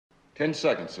10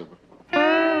 seconds, Super.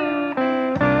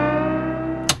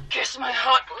 Kiss my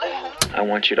hot lip. I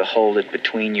want you to hold it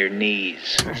between your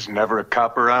knees. There's never a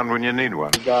cop around when you need one.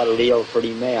 You got a real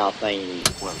pretty mouth, ain't you?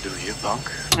 Well, do you,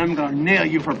 punk? I'm gonna nail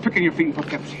you for picking your feet in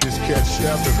footsteps. This cat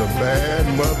chef is a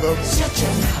bad mother. Shut your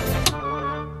mouth.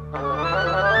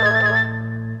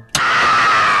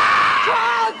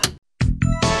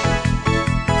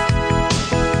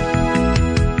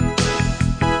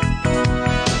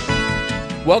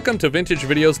 Welcome to Vintage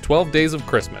Video's 12 Days of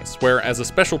Christmas, where as a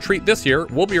special treat this year,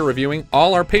 we'll be reviewing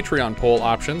all our Patreon poll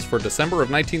options for December of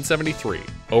 1973,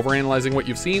 overanalyzing what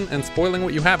you've seen and spoiling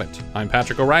what you haven't. I'm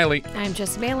Patrick O'Reilly. I'm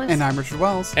Jess Bayless. And I'm Richard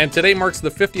Wells. And today marks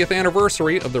the 50th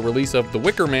anniversary of the release of The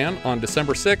Wicker Man on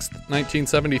December 6th,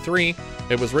 1973.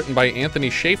 It was written by Anthony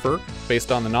Shaffer,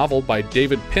 based on the novel by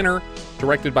David Pinner,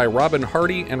 directed by Robin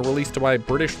Hardy, and released by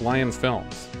British Lion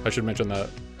Films. I should mention the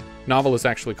novel is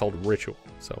actually called Ritual,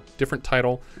 so different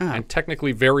title and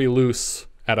technically very loose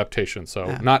adaptation,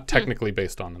 so not technically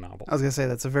based on the novel. I was going to say,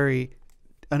 that's a very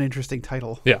uninteresting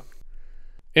title. Yeah.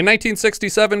 In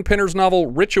 1967, Pinner's novel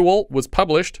Ritual was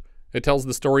published. It tells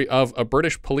the story of a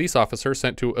British police officer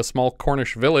sent to a small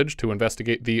Cornish village to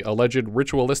investigate the alleged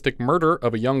ritualistic murder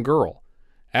of a young girl.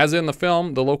 As in the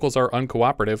film, the locals are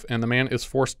uncooperative, and the man is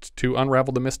forced to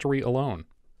unravel the mystery alone.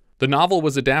 The novel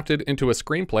was adapted into a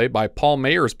screenplay by Paul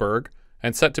Meyersburg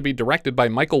and set to be directed by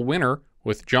Michael Winner,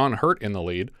 with John Hurt in the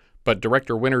lead, but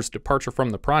director Winner's departure from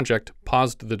the project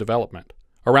paused the development.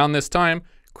 Around this time,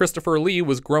 Christopher Lee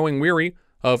was growing weary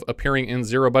of appearing in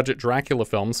zero-budget Dracula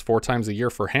films 4 times a year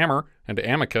for Hammer and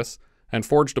Amicus, and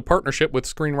forged a partnership with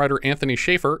screenwriter Anthony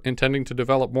Shaffer, intending to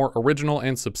develop more original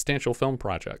and substantial film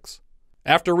projects.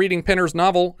 After reading Pinner's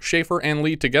novel, Shaffer and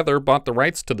Lee together bought the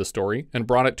rights to the story and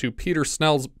brought it to Peter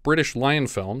Snell's British Lion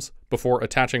Films before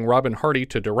attaching Robin Hardy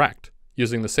to direct.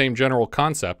 Using the same general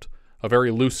concept, a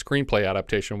very loose screenplay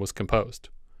adaptation was composed.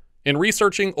 In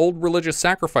researching old religious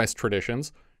sacrifice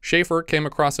traditions, Shaffer came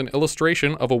across an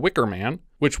illustration of a wicker man,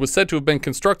 which was said to have been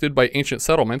constructed by ancient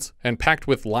settlements and packed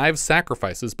with live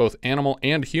sacrifices, both animal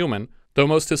and human, though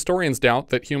most historians doubt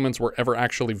that humans were ever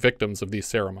actually victims of these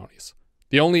ceremonies.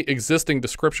 The only existing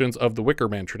descriptions of the Wicker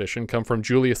Man tradition come from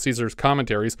Julius Caesar's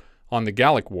commentaries on the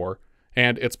Gallic War,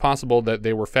 and it's possible that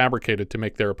they were fabricated to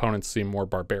make their opponents seem more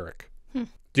barbaric.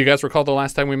 Do you guys recall the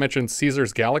last time we mentioned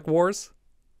Caesar's Gallic Wars?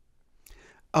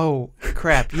 Oh,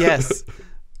 crap, yes.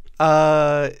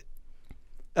 God.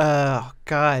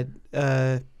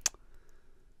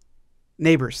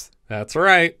 Neighbors. That's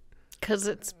right. Because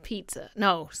it's pizza.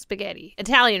 No, spaghetti.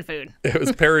 Italian food. It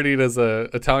was parodied as an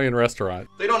Italian restaurant.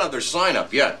 They don't have their sign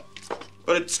up yet,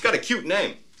 but it's got a cute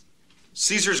name.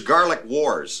 Caesar's Garlic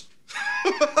Wars.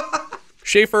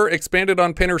 Shaffer expanded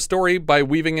on Pinner's story by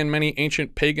weaving in many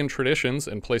ancient pagan traditions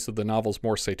in place of the novel's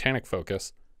more satanic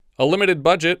focus. A limited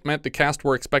budget meant the cast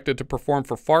were expected to perform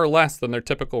for far less than their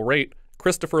typical rate.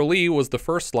 Christopher Lee was the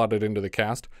first slotted into the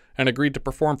cast and agreed to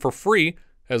perform for free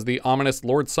as the ominous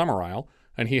Lord Summerisle,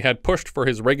 and he had pushed for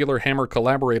his regular Hammer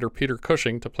collaborator Peter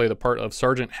Cushing to play the part of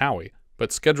Sergeant Howie, but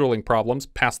scheduling problems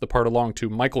passed the part along to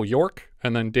Michael York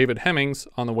and then David Hemmings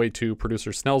on the way to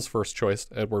producer Snell's first choice,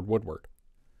 Edward Woodward.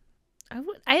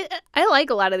 I like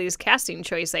a lot of these casting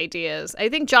choice ideas. I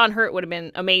think John Hurt would have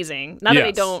been amazing. Not that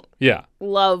I don't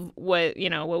love what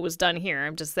was done here.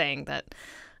 I'm just saying that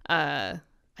I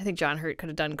think John Hurt could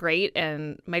have done great,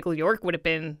 and Michael York would have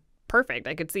been perfect.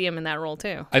 I could see him in that role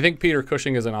too. I think Peter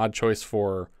Cushing is an odd choice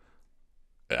for,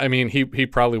 I mean, he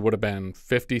probably would have been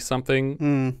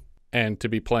 50-something, and to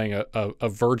be playing a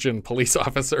virgin police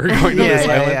officer going to this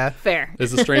island fair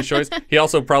is a strange choice. He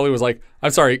also probably was like,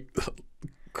 I'm sorry,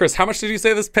 Chris, how much did you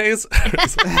say this pays?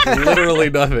 Literally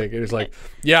nothing. And he's like,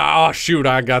 yeah, oh shoot,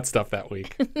 I got stuff that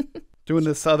week. Doing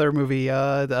this other movie,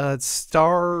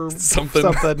 Star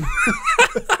something.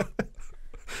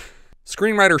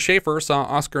 Screenwriter Shaffer saw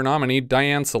Oscar nominee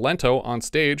Diane Cilento on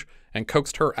stage and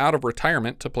coaxed her out of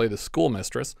retirement to play the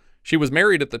schoolmistress. She was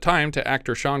married at the time to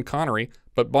actor Sean Connery,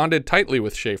 but bonded tightly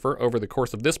with Shaffer over the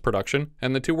course of this production,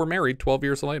 and the two were married 12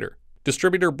 years later.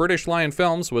 Distributor British Lion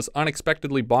Films was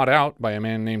unexpectedly bought out by a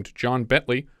man named John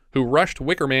Bentley, who rushed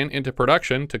Wicker Man into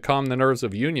production to calm the nerves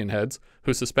of union heads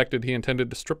who suspected he intended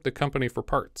to strip the company for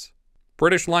parts.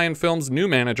 British Lion Films' new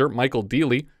manager, Michael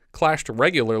Dealey, clashed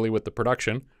regularly with the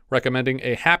production, recommending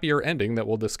a happier ending that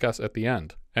we'll discuss at the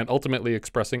end, and ultimately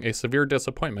expressing a severe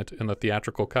disappointment in the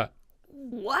theatrical cut.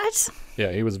 What?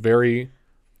 Yeah, he was very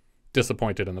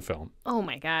disappointed in the film. Oh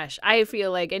my gosh. I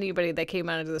feel like anybody that came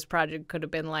out of this project could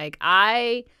have been like,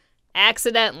 I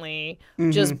accidentally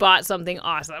just bought something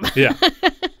awesome. Yeah.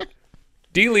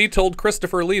 Dealey told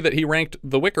Christopher Lee that he ranked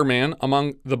The Wicker Man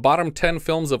among the bottom 10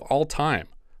 films of all time.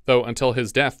 though until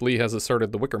his death, Lee has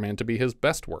asserted The Wicker Man to be his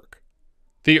best work.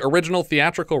 The original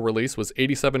theatrical release was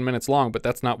 87 minutes long, but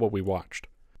that's not what we watched.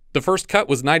 The first cut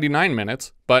was 99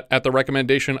 minutes, but at the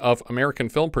recommendation of American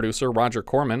film producer Roger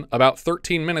Corman, about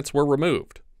 13 minutes were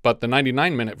removed. But the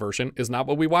 99-minute version is not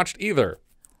what we watched either.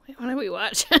 Wait, what did we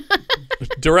watch?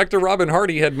 Director Robin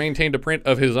Hardy had maintained a print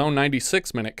of his own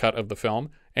 96-minute cut of the film,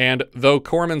 and though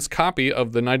Corman's copy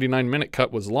of the 99-minute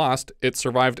cut was lost, it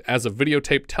survived as a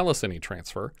videotape telecine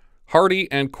transfer. Hardy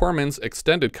and Corman's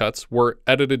extended cuts were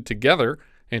edited together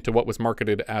into what was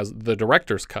marketed as the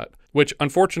director's cut, which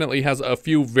unfortunately has a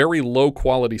few very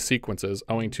low-quality sequences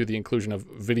owing to the inclusion of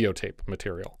videotape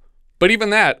material. But even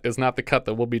that is not the cut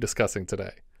that we'll be discussing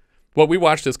today. What we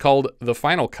watched is called The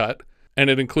Final Cut, and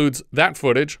it includes that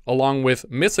footage along with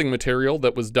missing material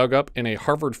that was dug up in a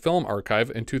Harvard film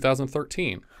archive in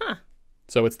 2013. Huh.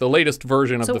 So it's the latest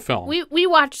version of the film. We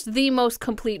watched the most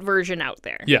complete version out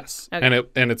there. Yes, okay.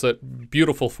 and it's a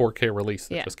beautiful 4K release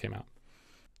that just came out.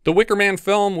 The Wicker Man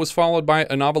film was followed by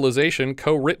a novelization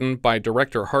co-written by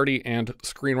director Hardy and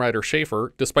screenwriter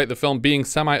Shaffer, despite the film being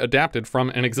semi-adapted from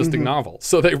an existing novel.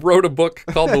 So they wrote a book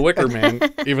called The Wicker Man,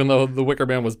 even though The Wicker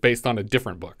Man was based on a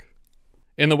different book.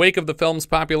 In the wake of the film's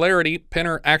popularity,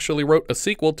 Pinner actually wrote a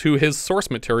sequel to his source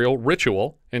material,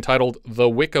 Ritual, entitled The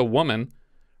Wicca Woman,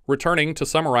 returning to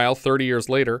Summerisle 30 years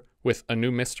later with a new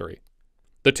mystery.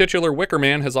 The titular Wicker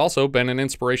Man has also been an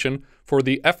inspiration for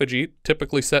the effigy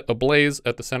typically set ablaze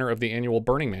at the center of the annual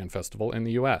Burning Man festival in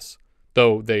the U.S.,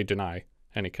 though they deny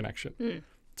any connection.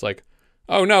 It's like,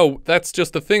 oh no, that's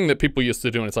just a thing that people used to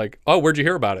do. And it's like, oh, where'd you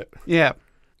hear about it? Yeah.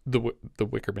 The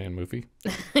Wicker Man movie.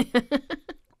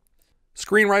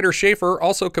 Screenwriter Shaffer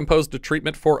also composed a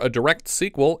treatment for a direct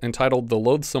sequel entitled The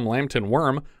Loathsome Lambton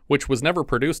Worm, which was never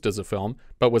produced as a film,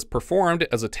 but was performed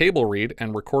as a table read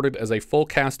and recorded as a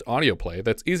full-cast audio play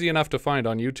that's easy enough to find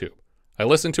on YouTube. I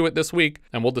listened to it this week,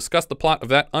 and we'll discuss the plot of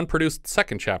that unproduced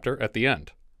second chapter at the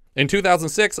end. In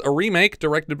 2006, a remake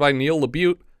directed by Neil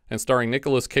LaBute and starring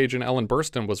Nicolas Cage and Ellen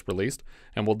Burstyn was released,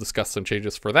 and we'll discuss some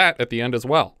changes for that at the end as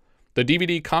well. The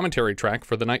DVD commentary track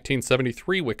for the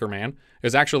 1973 Wicker Man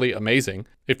is actually amazing.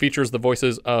 It features the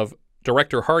voices of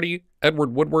director Hardy,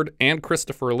 Edward Woodward, and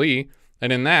Christopher Lee,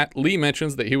 and in that, Lee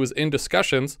mentions that he was in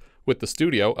discussions with the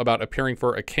studio about appearing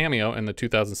for a cameo in the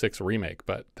 2006 remake,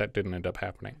 but that didn't end up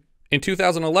happening. In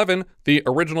 2011, the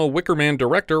original Wicker Man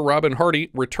director Robin Hardy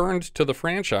returned to the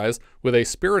franchise with a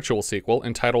spiritual sequel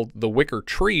entitled The Wicker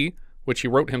Tree, which he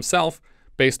wrote himself,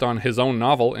 based on his own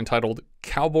novel entitled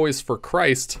Cowboys for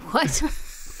Christ. What?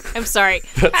 I'm sorry.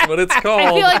 That's what it's called.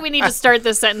 I feel like we need to start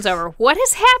this sentence over. What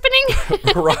is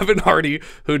happening? Robin Hardy,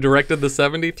 who directed the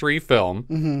 73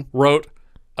 film, wrote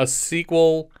a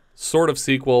sequel, sort of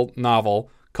sequel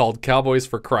novel called Cowboys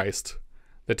for Christ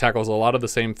that tackles a lot of the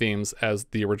same themes as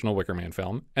the original Wicker Man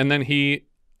film. And then he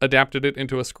adapted it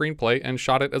into a screenplay and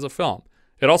shot it as a film.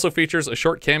 It also features a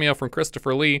short cameo from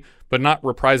Christopher Lee, but not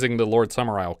reprising the Lord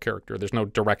Summerisle character. There's no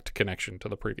direct connection to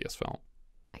the previous film.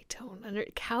 I don't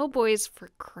understand. Cowboys for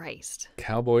Christ.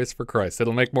 Cowboys for Christ.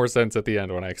 It'll make more sense at the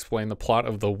end when I explain the plot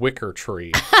of The Wicker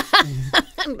Tree.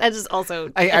 That is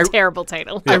also a terrible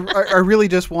title. I really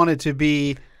just wanted to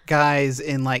be guys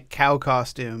in like cow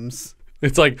costumes.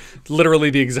 It's like literally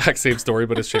the exact same story,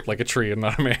 but it's shaped like a tree and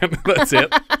not a man. That's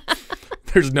it.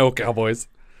 There's no cowboys.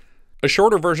 A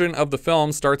shorter version of the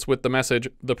film starts with the message,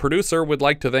 "The producer would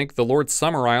like to thank the Lord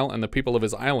Summerisle and the people of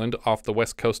his island off the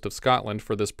west coast of Scotland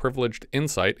for this privileged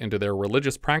insight into their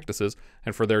religious practices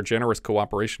and for their generous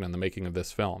cooperation in the making of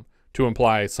this film," to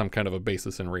imply some kind of a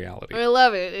basis in reality. I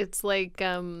love it. It's like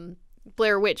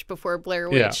Blair Witch before Blair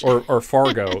Witch. Yeah, or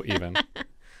Fargo even.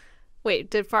 Wait,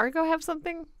 did Fargo have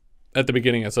something? At the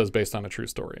beginning it says based on a true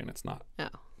story, and it's not. Oh,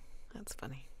 that's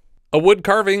funny. A wood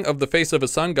carving of the face of a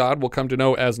sun god we'll come to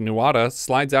know as Nuada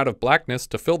slides out of blackness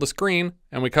to fill the screen,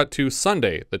 and we cut to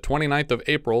Sunday, the 29th of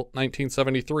April,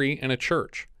 1973, in a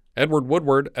church. Edward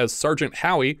Woodward, as Sergeant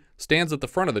Howie, stands at the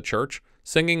front of the church,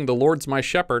 singing "The Lord's My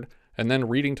Shepherd," and then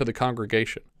reading to the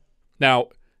congregation. Now,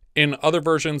 in other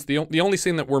versions, the only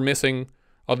scene that we're missing,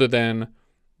 other than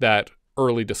that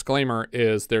early disclaimer,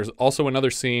 is there's also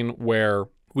another scene where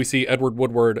we see Edward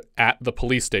Woodward at the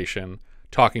police station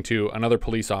talking to another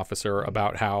police officer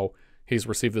about how he's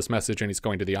received this message and he's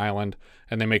going to the island,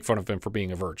 and they make fun of him for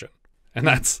being a virgin. And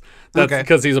that's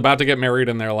because he's about to get married,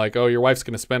 and they're like, oh, your wife's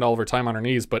going to spend all of her time on her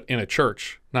knees, but in a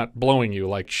church, not blowing you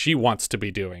like she wants to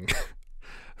be doing.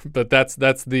 But that's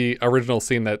the original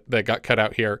scene that got cut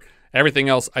out here. Everything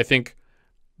else, I think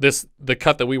the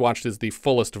cut that we watched is the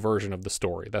fullest version of the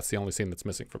story. That's the only scene that's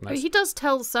missing from this. He does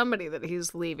tell somebody that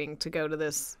he's leaving to go to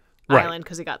this island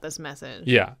because he got this message.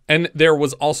 Yeah. And there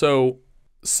was also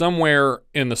somewhere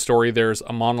in the story, there's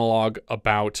a monologue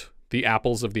about the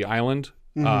apples of the island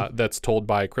that's told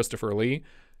by Christopher Lee.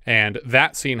 And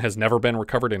that scene has never been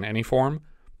recovered in any form,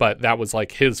 but that was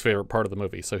like his favorite part of the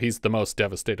movie. So he's the most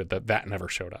devastated that that never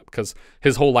showed up, because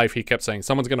his whole life he kept saying,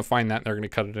 someone's going to find that and they're going to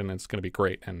cut it in and it's going to be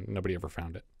great. And nobody ever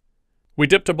found it. We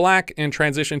dip to black and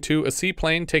transition to a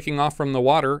seaplane taking off from the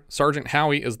water. Sergeant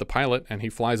Howie is the pilot, and he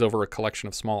flies over a collection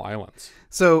of small islands.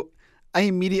 So I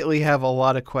immediately have a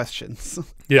lot of questions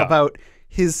about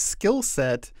his skill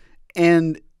set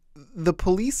and the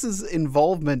police's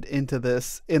involvement into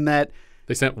this, in that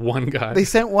they sent one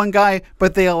guy.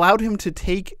 But they allowed him to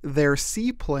take their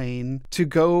seaplane to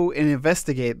go and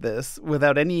investigate this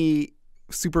without any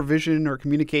supervision or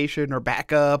communication or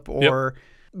backup or... Yep.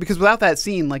 Because without that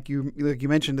scene, like you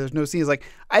mentioned, there's no scene. It's like,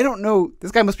 I don't know.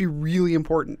 This guy must be really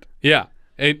important. Yeah,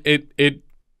 it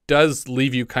does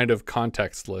leave you kind of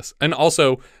contextless. And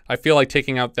also, I feel like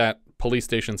taking out that police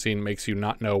station scene makes you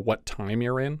not know what time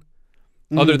you're in.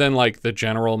 Mm-hmm. Other than like the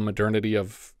general modernity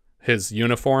of his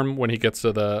uniform when he gets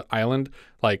to the island.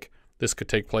 Like, this could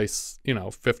take place,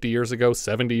 50 years ago,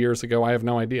 70 years ago. I have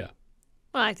no idea.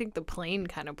 Well, I think the plane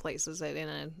kind of places it in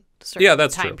a certain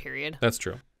time period. That's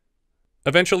true.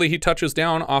 Eventually, he touches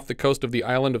down off the coast of the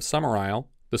island of Summerisle.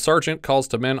 The sergeant calls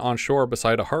to men on shore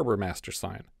beside a harbor master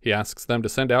sign. He asks them to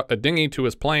send out a dinghy to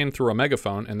his plane through a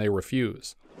megaphone, and they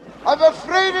refuse. I'm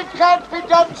afraid it can't be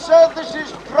done, sir. This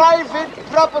is private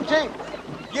property.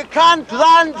 You can't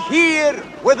land here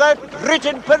without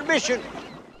written permission.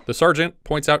 The sergeant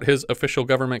points out his official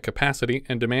government capacity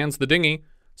and demands the dinghy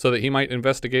so that he might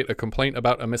investigate a complaint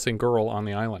about a missing girl on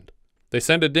the island. They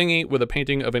send a dinghy with a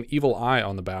painting of an evil eye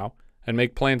on the bow, and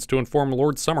make plans to inform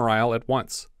Lord Summerisle at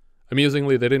once.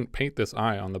 Amusingly, they didn't paint this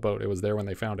eye on the boat. It was there when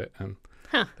they found it, and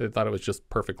they thought it was just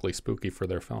perfectly spooky for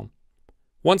their film.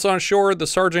 Once on shore, the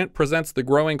sergeant presents the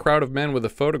growing crowd of men with a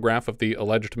photograph of the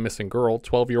alleged missing girl,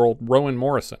 12-year-old Rowan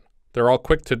Morrison. They're all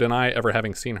quick to deny ever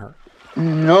having seen her.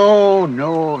 No,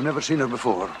 I've never seen her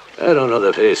before. I don't know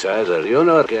the face either. You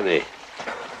know her, Kenny?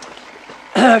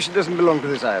 She doesn't belong to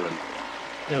this island.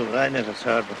 No, I never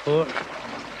saw her before.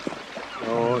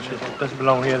 No, she doesn't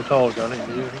belong here at all, Johnny.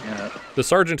 Yeah. The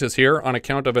sergeant is here on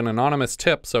account of an anonymous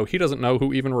tip, so he doesn't know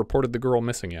who even reported the girl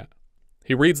missing yet.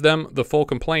 He reads them the full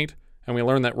complaint, and we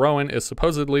learn that Rowan is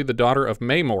supposedly the daughter of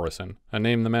May Morrison, a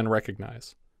name the men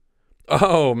recognize.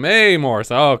 Oh, May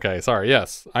Morrison. Oh, okay, sorry,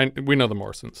 yes. We know the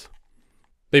Morrisons.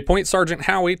 They point Sergeant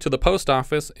Howie to the post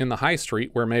office in the high street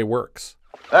where May works.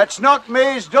 That's not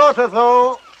May's daughter,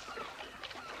 though.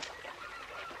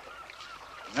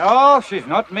 No, she's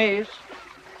not May's.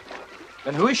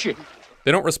 Then who is she?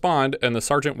 They don't respond, and the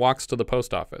sergeant walks to the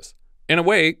post office. In a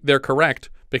way, they're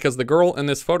correct, because the girl in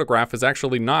this photograph is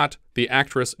actually not the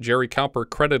actress Jerry Cowper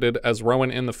credited as Rowan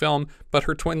in the film, but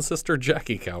her twin sister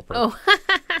Jackie Cowper. Oh.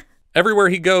 Everywhere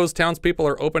he goes, townspeople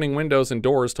are opening windows and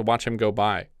doors to watch him go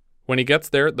by. When he gets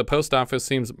there, the post office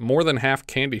seems more than half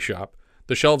candy shop.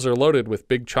 The shelves are loaded with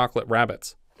big chocolate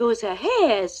rabbits. Those are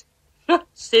hares.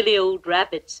 Silly old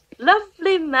rabbits.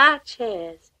 Lovely match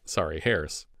hares. Sorry,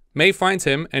 hares. May finds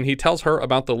him, and he tells her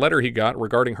about the letter he got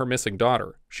regarding her missing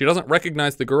daughter. She doesn't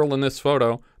recognize the girl in this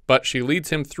photo, but she leads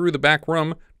him through the back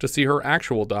room to see her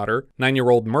actual daughter,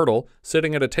 9-year-old Myrtle,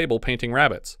 sitting at a table painting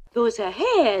rabbits. Those are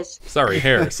hares. Sorry,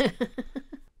 hares.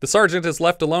 The sergeant is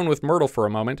left alone with Myrtle for a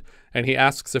moment, and he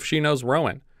asks if she knows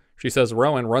Rowan. She says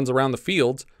Rowan runs around the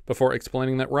fields before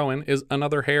explaining that Rowan is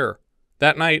another hare.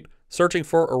 That night, searching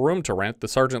for a room to rent, the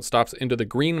sergeant stops into the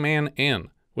Green Man Inn,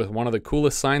 with one of the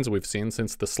coolest signs we've seen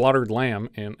since the slaughtered lamb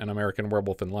in An American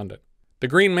Werewolf in London. The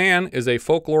Green Man is a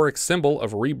folkloric symbol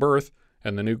of rebirth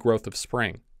and the new growth of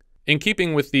spring. In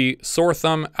keeping with the sore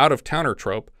thumb out-of-towner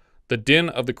trope, the din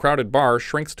of the crowded bar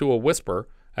shrinks to a whisper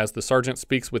as the sergeant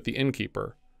speaks with the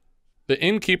innkeeper. The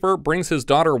innkeeper brings his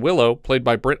daughter Willow, played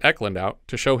by Britt Ekland, out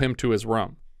to show him to his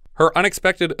room. Her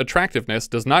unexpected attractiveness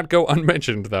does not go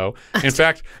unmentioned, though. In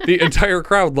fact, the entire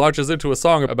crowd launches into a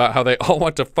song about how they all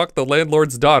want to fuck the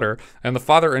landlord's daughter, and the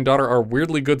father and daughter are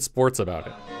weirdly good sports about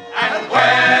it. And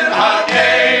when her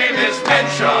name is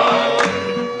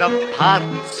mentioned, the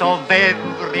parts of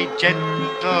every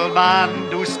gentleman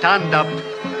do stand up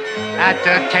at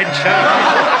attention.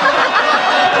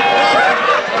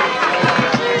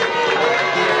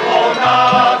 Oh,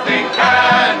 nothing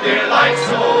can delight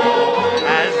so.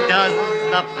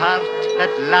 The part that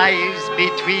lies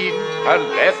between her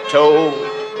left toe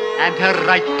and her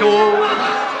right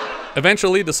toe.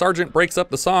 Eventually, the sergeant breaks up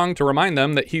the song to remind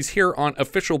them that he's here on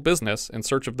official business in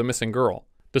search of the missing girl.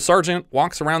 The sergeant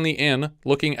walks around the inn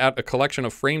looking at a collection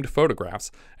of framed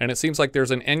photographs, and it seems like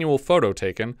there's an annual photo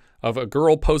taken of a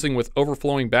girl posing with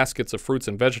overflowing baskets of fruits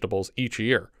and vegetables each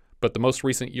year, but the most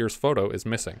recent year's photo is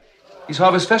missing. These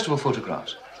Harvest Festival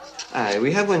photographs? Aye,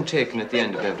 we have one taken at the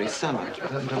end of every summer.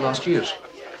 What happened to last year's?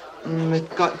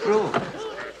 It got broke.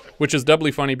 Which is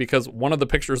doubly funny because one of the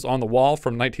pictures on the wall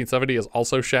from 1970 is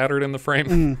also shattered in the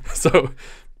frame. So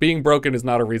being broken is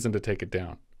not a reason to take it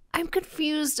down. I'm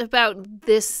confused about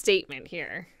this statement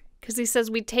here because he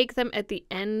says we take them at the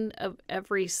end of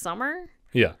every summer.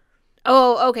 Yeah.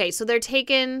 Oh, okay. So they're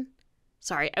taken.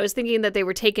 Sorry, I was thinking that they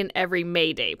were taken every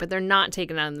May Day, but they're not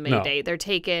taken on the May Day. They're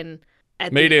taken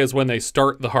at May Day is when they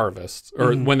start the harvest,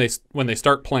 or when they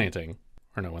start planting,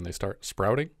 or no, when they start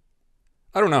sprouting.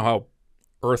 I don't know how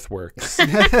Earth works.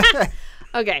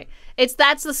 Okay.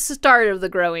 That's the start of the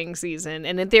growing season.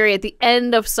 And in theory, at the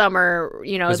end of summer,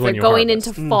 as they're going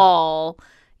into fall,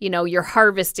 you're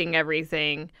harvesting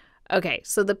everything. Okay.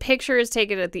 So the picture is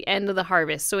taken at the end of the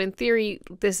harvest. So in theory,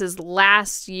 this is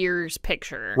last year's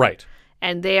picture. Right.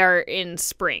 And they are in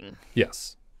spring.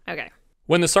 Yes. Okay.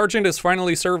 When the sergeant is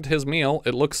finally served his meal,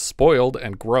 it looks spoiled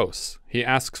and gross. He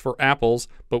asks for apples,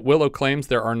 but Willow claims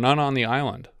there are none on the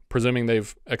island, presuming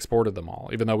they've exported them all,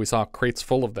 even though we saw crates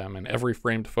full of them in every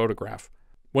framed photograph.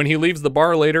 When he leaves the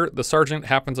bar later, the sergeant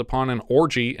happens upon an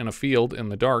orgy in a field in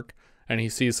the dark, and he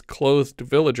sees clothed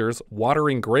villagers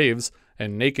watering graves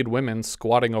and naked women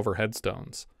squatting over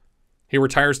headstones. He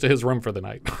retires to his room for the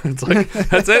night. It's like,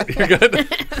 that's it? You're good?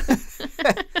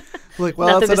 Like,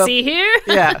 well, nothing to see here?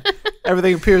 Yeah.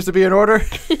 Everything appears to be in order.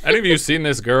 Any of you seen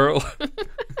this girl?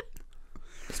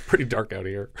 It's pretty dark out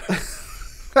here.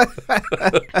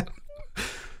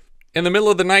 In the middle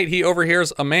of the night, he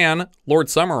overhears a man, Lord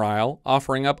Summerisle,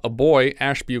 offering up a boy,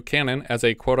 Ash Buchanan, as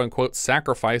a quote-unquote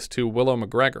sacrifice to Willow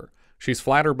MacGreagor. She's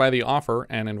flattered by the offer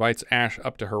and invites Ash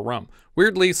up to her room.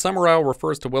 Weirdly, Summerisle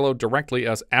refers to Willow directly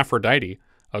as Aphrodite,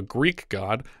 a Greek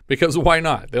god, because why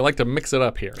not? They like to mix it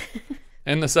up here.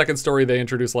 In the second story, they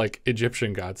introduce, like,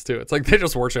 Egyptian gods, too. It's like they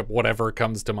just worship whatever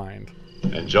comes to mind.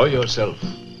 Enjoy yourself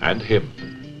and him.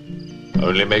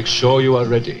 Only make sure you are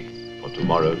ready for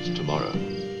tomorrow's tomorrow.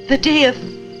 The day of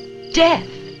death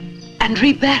and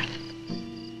rebirth.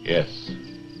 Yes,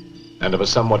 and of a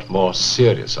somewhat more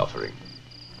serious offering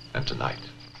than tonight.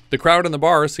 The crowd in the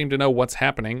bar seem to know what's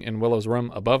happening in Willow's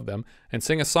room above them and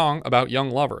sing a song about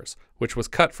young lovers, which was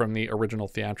cut from the original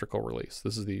theatrical release.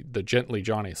 This is the Gently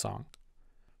Johnny song.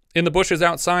 In the bushes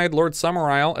outside, Lord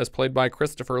Summerisle, as played by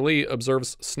Christopher Lee,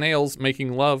 observes snails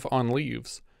making love on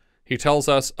leaves. He tells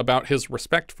us about his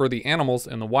respect for the animals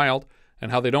in the wild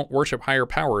and how they don't worship higher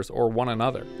powers or one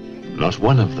another. Not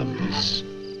one of them is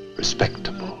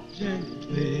respectable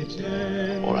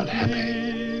or unhappy.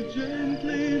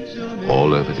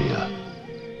 All over the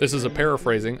earth. This is a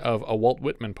paraphrasing of a Walt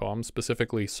Whitman poem,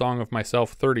 specifically Song of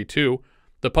Myself 32.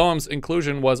 The poem's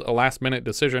inclusion was a last-minute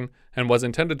decision and was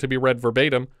intended to be read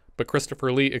verbatim, but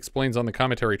Christopher Lee explains on the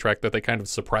commentary track that they kind of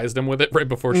surprised him with it right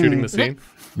before shooting the scene.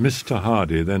 Mr.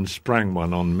 Hardy then sprang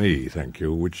one on me, thank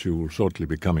you, which you will shortly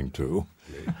be coming to.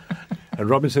 And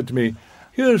Robin said to me,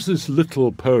 "Here's this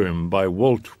little poem by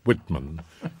Walt Whitman.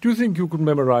 Do you think you could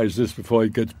memorize this before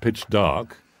it gets pitch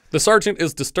dark?" The sergeant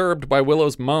is disturbed by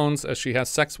Willow's moans as she has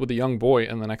sex with a young boy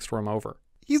in the next room over.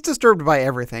 He's disturbed by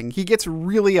everything. He gets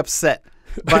really upset.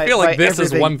 I feel like this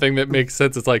is one thing that makes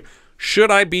sense. It's like, should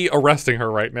I be arresting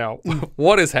her right now?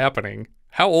 What is happening?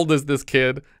 How old is this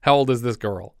kid? How old is this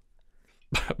girl?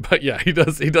 But yeah, he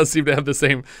does seem to have the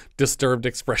same disturbed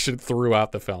expression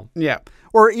throughout the film. Yeah.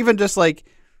 Or even just like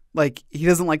he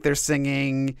doesn't like their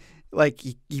singing. Like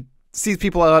he sees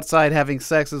people outside having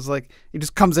sex. It's like he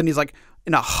just comes in. He's like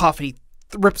in a huff. And he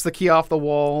rips the key off the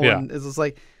wall. Yeah. And is just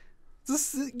like,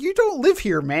 you don't live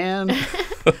here, man.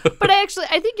 But I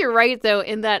think you're right though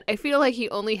in that I feel like he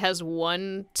only has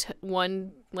one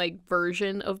like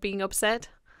version of being upset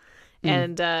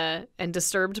and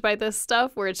disturbed by this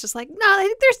stuff, where it's just like, no, I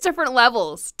think there's different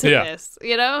levels to this,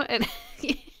 And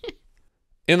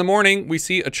in the morning, we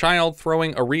see a child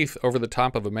throwing a wreath over the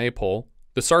top of a maypole.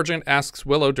 The sergeant asks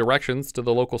Willow directions to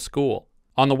the local school.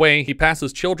 On the way, he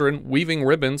passes children weaving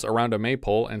ribbons around a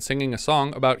maypole and singing a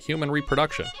song about human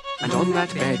reproduction. And on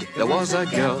that bed there was a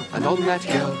girl, and on that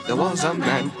girl there was a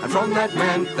man, and from that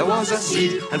man there was a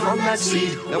seed, and from that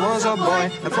seed there was a boy,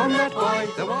 and from that boy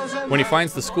there was a... When he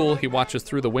finds the school, he watches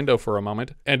through the window for a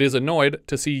moment and is annoyed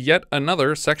to see yet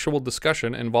another sexual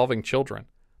discussion involving children.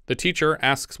 The teacher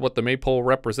asks what the maypole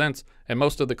represents, and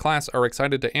most of the class are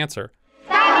excited to answer.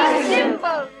 That is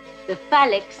simple. The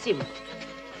phallic symbol.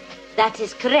 That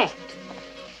is correct.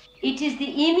 It is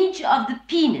the image of the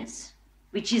penis.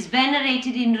 which is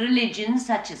venerated in religions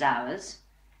such as ours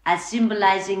as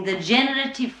symbolizing the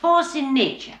generative force in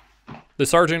nature. The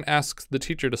sergeant asks the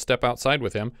teacher to step outside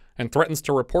with him and threatens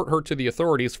to report her to the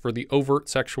authorities for the overt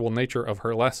sexual nature of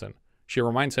her lesson. She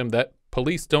reminds him that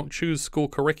police don't choose school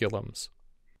curriculums.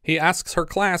 He asks her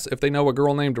class if they know a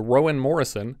girl named Rowan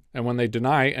Morrison, and when they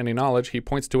deny any knowledge, he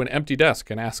points to an empty desk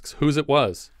and asks whose it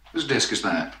was. Whose desk is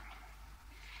that?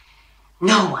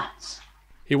 No one's.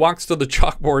 He walks to the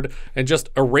chalkboard and just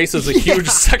erases a huge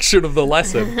section of the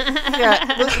lesson.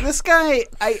 Yeah, this guy,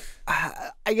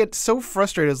 I get so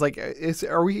frustrated. It's like,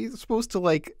 are we supposed to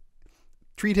like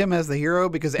treat him as the hero?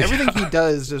 Because everything he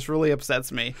does just really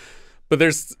upsets me. But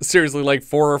there's seriously like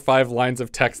 4 or 5 lines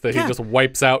of text that he just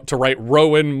wipes out to write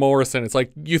Rowan Morrison. It's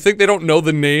like, you think they don't know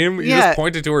the name? You just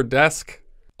pointed to her desk.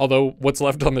 Although what's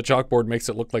left on the chalkboard makes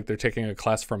it look like they're taking a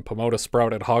class from Pomona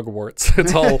Sprout at Hogwarts.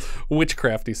 It's all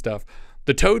witchcrafty stuff.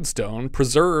 The Toadstone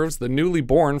preserves the newly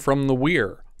born from the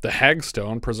weir. The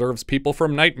Hagstone preserves people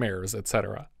from nightmares,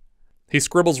 etc. He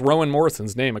scribbles Rowan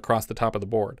Morrison's name across the top of the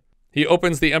board. He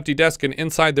opens the empty desk, and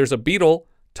inside there's a beetle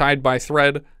tied by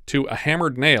thread to a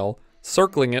hammered nail,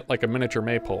 circling it like a miniature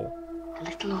maypole. The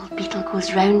little old beetle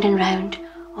goes round and round,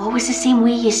 always the same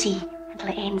way, you see, until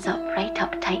it ends up right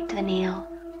up tight to the nail.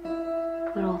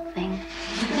 Poor old thing.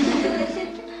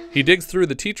 He digs through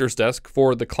the teacher's desk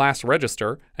for the class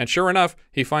register, and sure enough,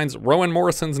 he finds Rowan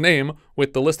Morrison's name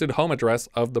with the listed home address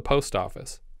of the post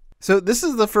office. So this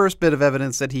is the first bit of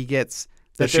evidence that he gets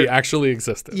that she actually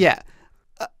existed. Yeah.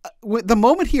 The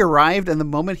moment he arrived and the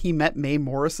moment he met Mae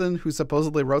Morrison, who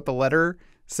supposedly wrote the letter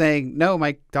saying, no,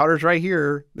 my daughter's right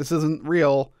here, this isn't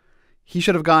real, he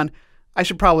should have gone, I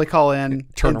should probably call in.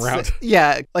 Turn around.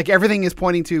 Yeah. Like everything is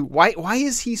pointing to, why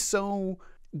is he so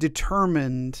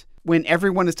determined when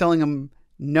everyone is telling him,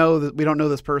 no, that we don't know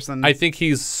this person? I think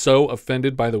he's so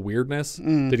offended by the weirdness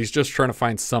that he's just trying to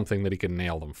find something that he can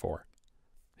nail them for.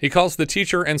 He calls the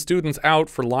teacher and students out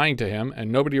for lying to him,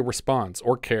 and nobody responds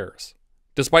or cares.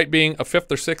 Despite being a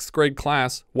 5th or 6th grade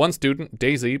class, one student,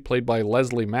 Daisy, played by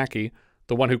Leslie Mackey,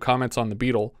 the one who comments on the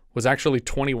beetle, was actually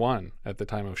 21 at the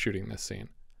time of shooting this scene.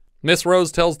 Miss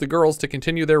Rose tells the girls to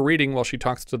continue their reading while she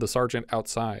talks to the sergeant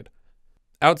outside.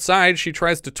 Outside, she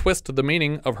tries to twist the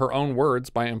meaning of her own words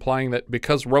by implying that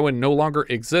because Rowan no longer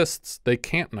exists, they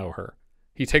can't know her.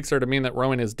 He takes her to mean that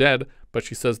Rowan is dead, but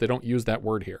she says they don't use that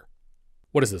word here.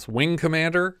 What is this, Wing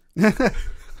Commander? That's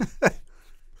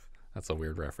a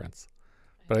weird reference.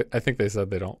 But I think they said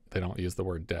they don't use the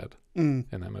word dead in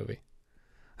that movie.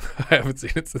 I haven't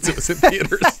seen it since it was in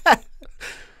theaters.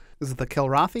 Is it the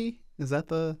Kilrathi? Is that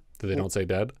the... They don't say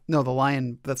dead? No, the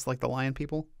lion. That's like the lion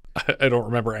people. I don't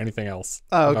remember anything else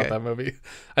about that movie.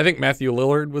 I think Matthew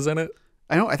Lillard was in it.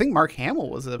 I think Mark Hamill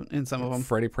was in some of them.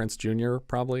 Freddie Prinze Jr.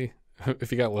 probably.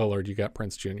 If you got Lillard, you got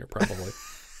Prinze Jr. probably.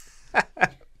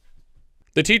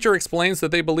 The teacher explains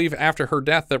that they believe after her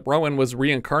death that Rowan was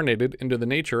reincarnated into the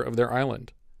nature of their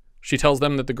island. She tells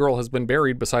them that the girl has been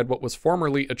buried beside what was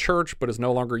formerly a church but is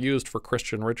no longer used for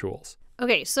Christian rituals.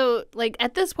 Okay, so like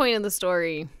at this point in the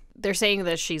story, they're saying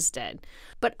that she's dead.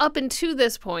 But up until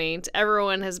this point,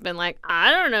 everyone has been like,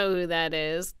 I don't know who that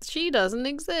is. She doesn't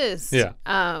exist. Yeah.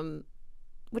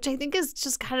 Which I think is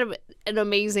just kind of an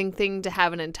amazing thing to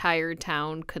have an entire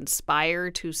town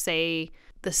conspire to say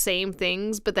the same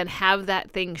things, but then have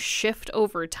that thing shift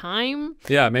over time.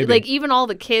 Yeah, maybe. Like even all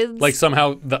the kids. Like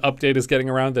somehow the update is getting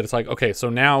around that it's like, okay, so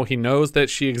now he knows that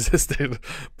she existed,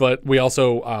 but we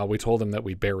also, we told him that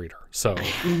we buried her. So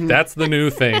that's the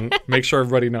new thing. Make sure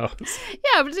everybody knows.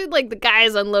 Yeah, but like the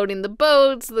guys unloading the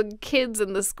boats, the kids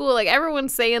in the school, like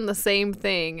everyone's saying the same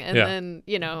thing. And then,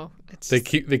 you know, it's they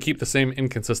keep the same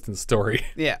inconsistent story.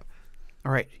 Yeah.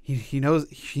 All right. He knows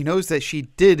that she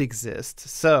did exist.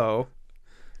 So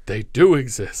they do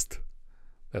exist.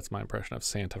 That's my impression of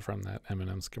Santa from that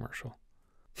M&M's commercial.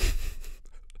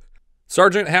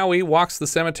 Sergeant Howie walks the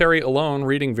cemetery alone,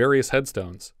 reading various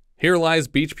headstones. Here lies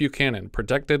Beach Buchanan,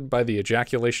 protected by the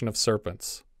ejaculation of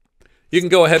serpents. You can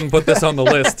go ahead and put this on the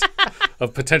list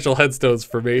of potential headstones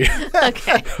for me.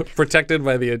 Okay. Protected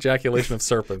by the ejaculation of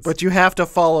serpents. But you have to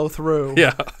follow through.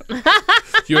 Yeah.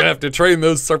 You have to train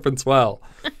those serpents well.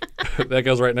 That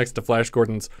goes right next to Flash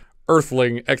Gordon's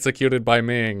Earthling executed by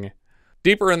Ming.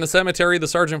 Deeper in the cemetery, the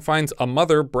sergeant finds a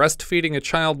mother breastfeeding a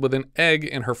child with an egg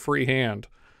in her free hand.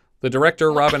 The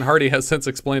director, Robin Hardy, has since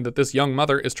explained that this young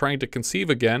mother is trying to conceive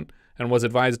again and was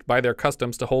advised by their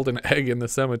customs to hold an egg in the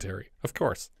cemetery. Of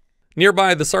course.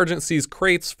 Nearby, the sergeant sees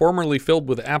crates formerly filled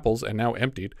with apples and now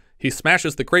emptied. He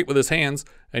smashes the crate with his hands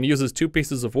and uses 2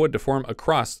 pieces of wood to form a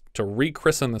cross to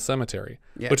rechristen the cemetery.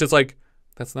 Yeah. Which is like,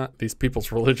 That's not these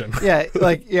people's religion.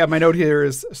 Yeah, my note here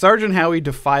is Sergeant Howie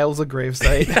defiles a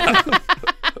gravesite.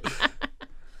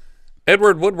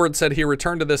 Edward Woodward said he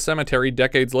returned to this cemetery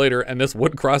decades later, and this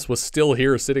wood cross was still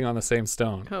here sitting on the same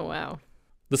stone. Oh, wow.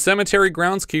 The cemetery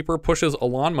groundskeeper pushes a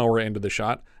lawnmower into the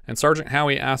shot, and Sergeant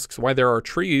Howie asks why there are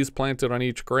trees planted on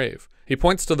each grave. He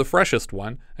points to the freshest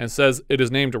one and says it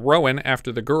is named Rowan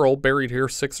after the girl buried here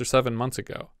 6 or 7 months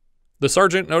ago. The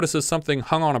sergeant notices something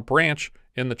hung on a branch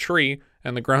in the tree,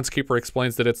 and the groundskeeper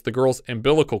explains that it's the girl's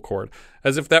umbilical cord,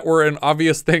 as if that were an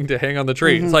obvious thing to hang on the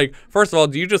tree. It's like, first of all,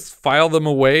 do you just file them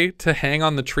away to hang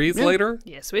on the trees later?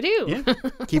 Yes, we do.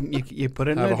 Yeah. You put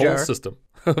it in a a jar. whole system.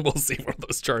 We'll see one of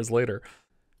those jars later.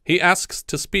 He asks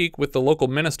to speak with the local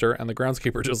minister, and the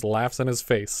groundskeeper just laughs in his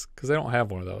face because they don't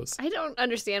have one of those. I don't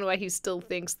understand why he still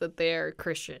thinks that they're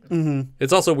Christian. Mm-hmm.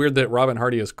 It's also weird that Robin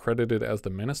Hardy is credited as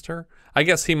the minister. I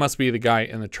guess he must be the guy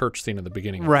in the church scene at the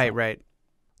beginning. Right.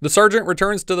 The sergeant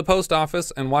returns to the post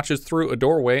office and watches through a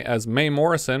doorway as Mae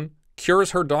Morrison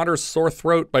cures her daughter's sore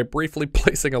throat by briefly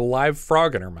placing a live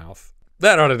frog in her mouth.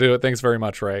 That ought to do it. Thanks very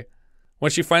much, Ray.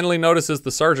 When she finally notices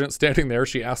the sergeant standing there,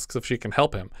 she asks if she can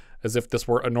help him, as if this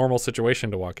were a normal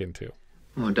situation to walk into.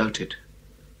 Oh, I doubt it.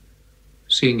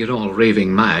 Seeing it all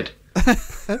raving mad.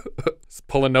 It's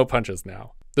pulling no punches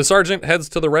now. The sergeant heads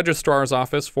to the registrar's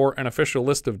office for an official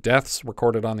list of deaths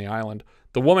recorded on the island.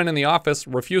 The woman in the office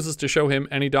refuses to show him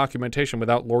any documentation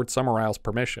without Lord Summerisle's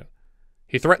permission.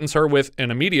 He threatens her with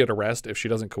an immediate arrest if she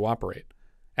doesn't cooperate.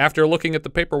 After looking at the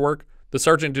paperwork, the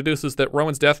sergeant deduces that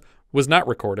Rowan's death was not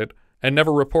recorded and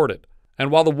never reported. And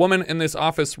while the woman in this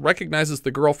office recognizes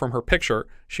the girl from her picture,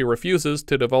 she refuses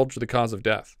to divulge the cause of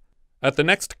death. At the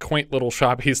next quaint little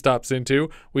shop he stops into,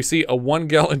 we see a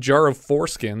 1-gallon jar of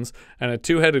foreskins and a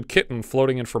 2-headed kitten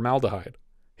floating in formaldehyde.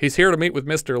 He's here to meet with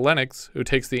Mr. Lennox, who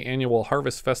takes the annual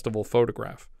Harvest Festival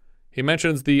photograph. He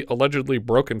mentions the allegedly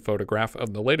broken photograph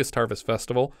of the latest Harvest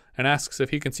Festival and asks if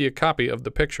he can see a copy of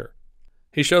the picture.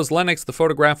 He shows Lennox the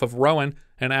photograph of Rowan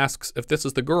and asks if this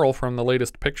is the girl from the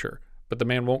latest picture, but the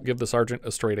man won't give the sergeant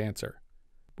a straight answer.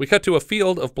 We cut to a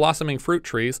field of blossoming fruit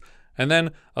trees, and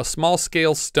then a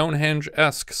small-scale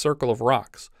Stonehenge-esque circle of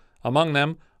rocks. Among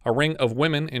them, a ring of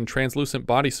women in translucent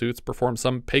bodysuits perform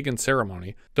some pagan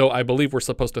ceremony, though I believe we're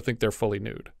supposed to think they're fully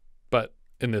nude. But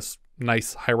in this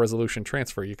nice high-resolution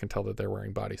transfer, you can tell that they're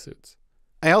wearing bodysuits.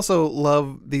 I also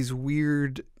love these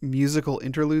weird musical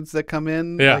interludes that come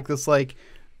in. Yeah. Like this,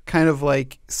 kind of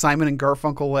like Simon and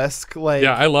Garfunkel-esque.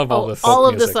 Yeah, I love all this. All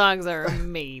of the songs are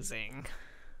amazing.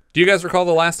 Do you guys recall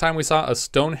the last time we saw a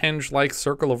Stonehenge-like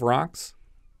circle of rocks?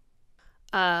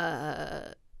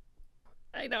 I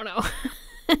don't know.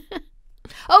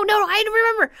 Oh no,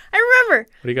 I remember.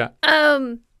 What do you got?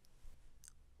 What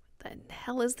the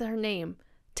hell is her name?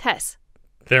 Tess.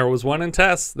 There was one in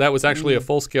Tess. That was actually a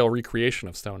full-scale recreation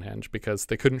of Stonehenge because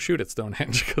they couldn't shoot at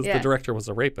Stonehenge because the director was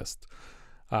a rapist.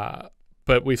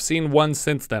 But we've seen one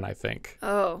since then, I think.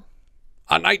 Oh.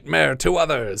 A Nightmare to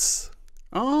Others.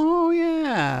 Oh,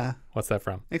 yeah. What's that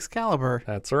from? Excalibur.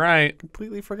 That's right.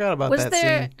 Completely forgot about that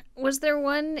scene. Was there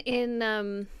one in...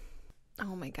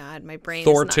 oh my God, my brain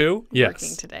Thor is not 2?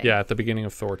 working today. Yeah, at the beginning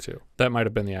of Thor 2. That might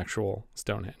have been the actual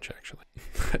Stonehenge, actually.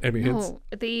 I mean, no,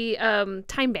 the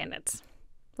Time Bandits.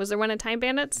 Was there one in Time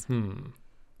Bandits?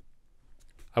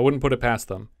 I wouldn't put it past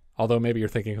them, although maybe you're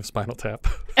thinking of Spinal Tap.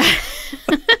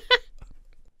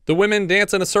 The women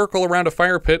dance in a circle around a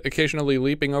fire pit, occasionally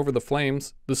leaping over the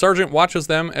flames. The sergeant watches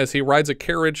them as he rides a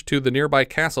carriage to the nearby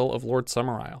castle of Lord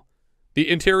Summerisle. The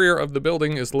interior of the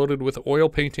building is loaded with oil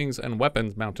paintings and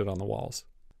weapons mounted on the walls.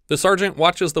 The sergeant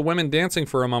watches the women dancing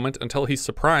for a moment until he's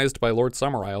surprised by Lord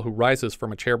Summerisle, who rises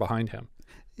from a chair behind him.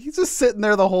 He's just sitting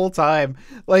there the whole time.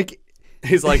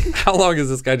 He's like, how long is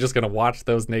this guy just going to watch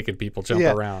those naked people jump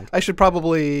around? I should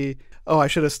probably... Oh, I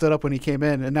should have stood up when he came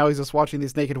in, and now he's just watching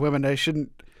these naked women. I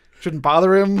shouldn't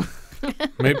bother him.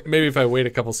 Maybe if I wait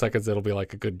a couple seconds, it'll be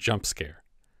like a good jump scare.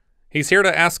 He's here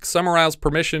to ask Summerisle's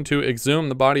permission to exhume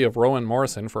the body of Rowan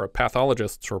Morrison for a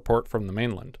pathologist's report from the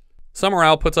mainland.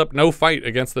 Summerisle puts up no fight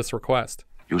against this request.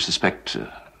 You suspect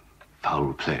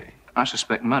foul play? I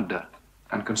suspect murder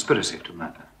and conspiracy to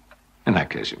murder. In that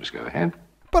case, you must go ahead.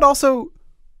 But also,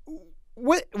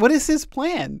 what is his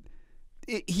plan?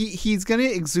 He's going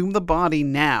to exhume the body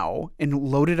now and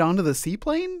load it onto the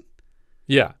seaplane?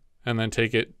 Yeah, and then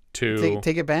take it to...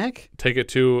 Take it back? Take it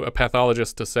to a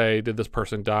pathologist to say, did this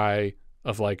person die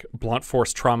of, like, blunt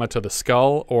force trauma to the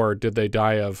skull, or did they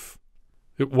die of...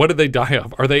 What did they die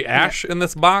of? Are they ash in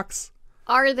this box?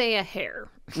 Are they a hair?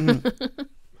 We'll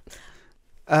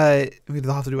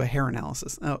have to do a hair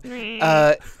analysis. Oh.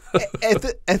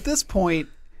 At this point,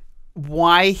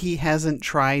 why he hasn't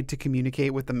tried to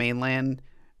communicate with the mainland.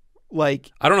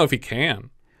 Like, I don't know if he can.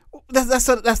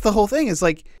 That's the whole thing. Is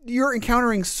like, you're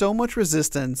encountering so much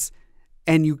resistance,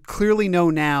 and you clearly know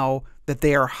now that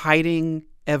they are hiding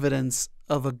evidence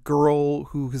of a girl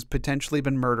who has potentially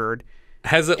been murdered.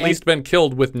 Has at least been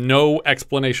killed with no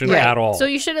explanation at all. So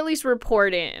you should at least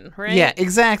report in, right? Yeah,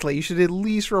 exactly. You should at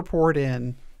least report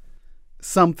in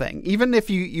something. Even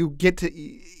if you get to...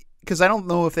 Because I don't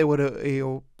know if they would have...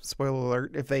 spoiler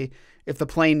alert. If the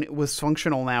plane was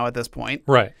functional now at this point.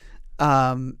 Right.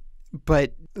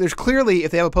 But there's clearly...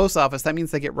 If they have a post office, that means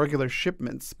they get regular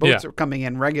shipments. Boats are coming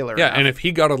in regular. Yeah, enough. and if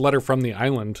he got a letter from the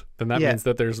island, then that means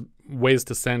that there's ways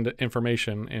to send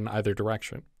information in either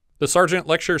direction. The sergeant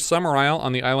lectures Summerisle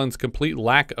on the island's complete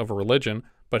lack of religion,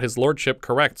 but his lordship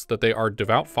corrects that they are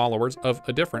devout followers of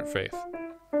a different faith.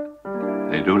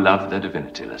 They do love their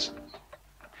divinity lessons.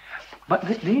 But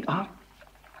they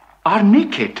are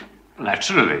naked.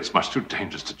 Naturally, it's much too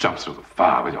dangerous to jump through the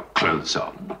fire with your clothes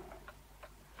on.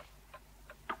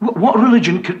 What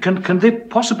religion can they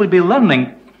possibly be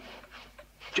learning?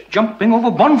 Jumping over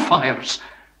bonfires.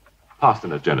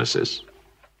 Parthenogenesis.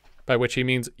 By which he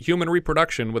means human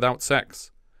reproduction without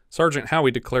sex. Sergeant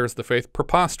Howie declares the faith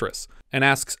preposterous and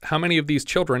asks how many of these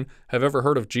children have ever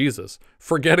heard of Jesus,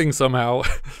 forgetting somehow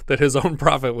that his own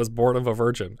prophet was born of a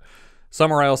virgin.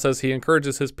 Summerisle says he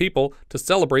encourages his people to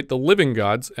celebrate the living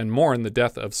gods and mourn the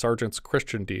death of Sergeant's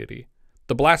Christian deity.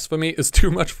 The blasphemy is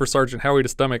too much for Sergeant Howie to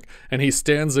stomach, and he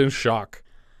stands in shock.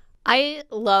 I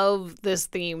love this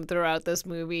theme throughout this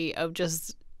movie of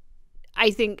just...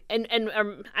 I think, and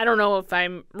I don't know if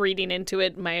I'm reading into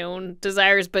it my own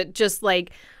desires, but just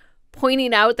like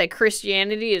pointing out that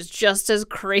Christianity is just as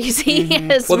crazy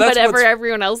as whatever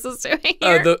everyone else is doing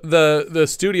here. The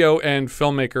studio and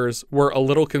filmmakers were a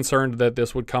little concerned that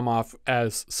this would come off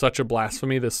as such a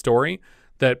blasphemy, this story,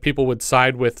 that people would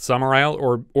side with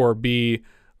Summerisle or be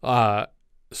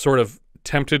sort of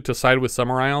tempted to side with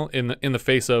Summerisle in the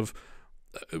face of...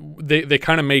 They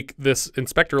kind of make this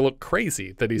inspector look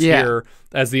crazy that he's here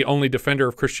as the only defender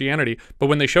of Christianity. But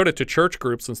when they showed it to church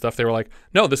groups and stuff, they were like,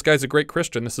 "No, this guy's a great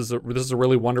Christian. This is a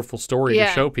really wonderful story to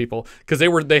show people." Because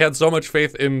they had so much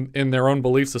faith in their own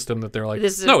belief system that they're like,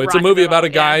 "No, it's a movie about a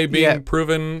guy being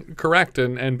proven correct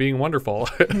and being wonderful."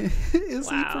 Is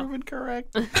he proven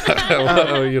correct?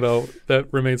 Well, that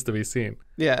remains to be seen.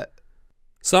 Yeah.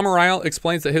 Summerisle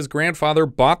explains that his grandfather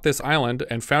bought this island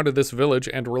and founded this village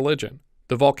and religion.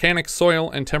 The volcanic soil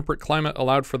and temperate climate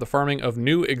allowed for the farming of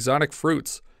new exotic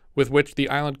fruits with which the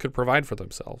island could provide for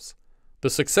themselves. The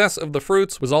success of the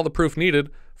fruits was all the proof needed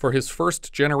for his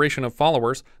first generation of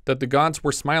followers that the gods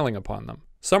were smiling upon them.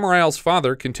 Summerisle's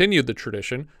father continued the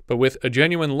tradition, but with a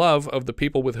genuine love of the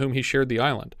people with whom he shared the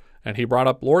island, and he brought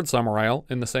up Lord Summerisle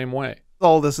in the same way.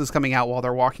 All this is coming out while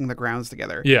they're walking the grounds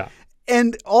together. Yeah.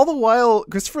 And all the while,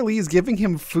 Christopher Lee is giving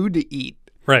him food to eat.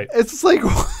 Right. It's like,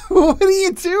 what are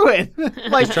you doing?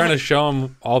 Like, he's trying to show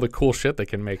them all the cool shit they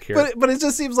can make here. But it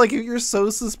just seems like you're so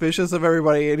suspicious of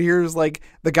everybody, and here's like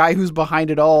the guy who's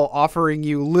behind it all offering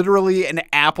you literally an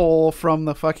apple from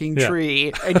the fucking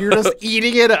tree, and you're just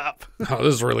eating it up. Oh,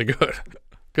 this is really good.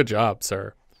 Good job,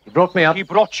 sir. He brought me up. He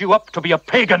brought you up to be a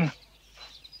pagan.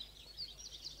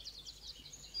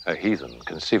 A heathen,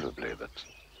 conceivably, but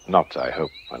not, I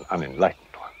hope, an unenlightened.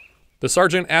 The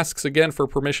sergeant asks again for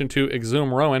permission to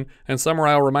exhume Rowan, and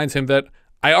Summerisle reminds him that,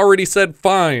 "I already said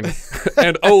fine."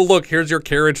 And, "Oh, look, here's your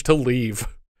carriage to leave."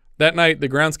 That night, the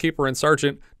groundskeeper and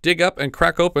sergeant dig up and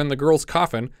crack open the girl's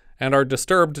coffin and are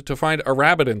disturbed to find a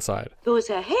rabbit inside. Those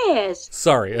are hairs.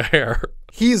 Sorry, a hare.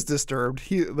 He's disturbed.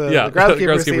 The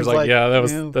groundskeeper's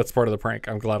like, that's part of the prank.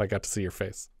 I'm glad I got to see your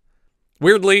face.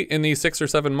 Weirdly, in the 6 or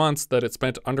 7 months that it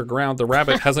spent underground, the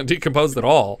rabbit hasn't decomposed at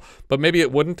all. But maybe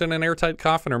it wouldn't in an airtight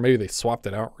coffin, or maybe they swapped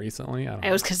it out recently.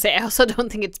 I was going to say, I also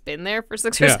don't think it's been there for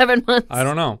 6 or 7 months. I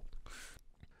don't know.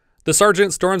 The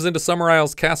sergeant storms into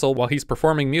Summerisle's castle while he's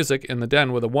performing music in the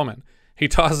den with a woman. He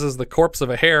tosses the corpse of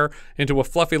a hare into a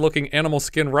fluffy-looking animal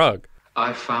skin rug.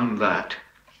 I found that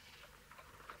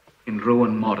in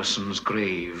Rowan Morrison's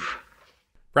grave.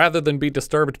 Rather than be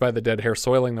disturbed by the dead hair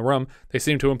soiling the room, they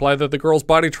seem to imply that the girl's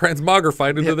body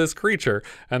transmogrified into this creature,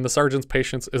 and the sergeant's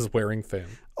patience is wearing thin.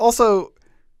 Also,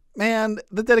 man,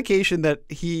 the dedication that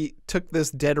he took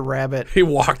this dead rabbit. He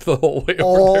walked the whole way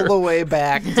the way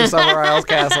back to Summerisle's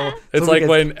castle. It's like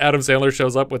when Adam Sandler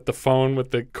shows up with the phone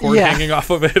with the cord hanging off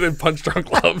of it in Punch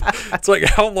Drunk Love. It's like,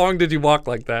 how long did you walk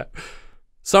like that?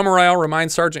 Summerisle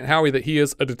reminds Sergeant Howie that he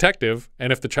is a detective,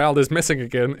 and if the child is missing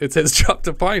again, it's his job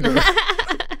to find her.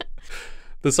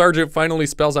 The sergeant finally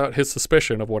spells out his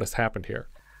suspicion of what has happened here.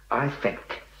 I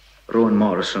think Rowan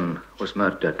Morrison was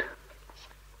murdered.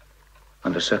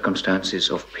 under circumstances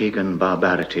of pagan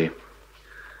barbarity,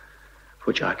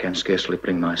 which I can scarcely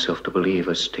bring myself to believe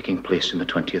as taking place in the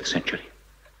 20th century.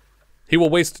 He will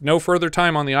waste no further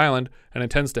time on the island and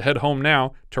intends to head home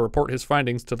now to report his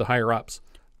findings to the higher-ups.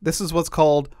 This is what's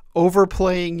called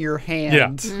overplaying your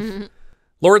hand. Yeah.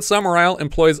 Lord Summerisle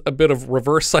employs a bit of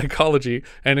reverse psychology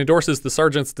and endorses the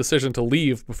sergeant's decision to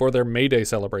leave before their May Day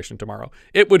celebration tomorrow.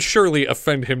 It would surely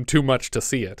offend him too much to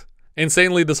see it.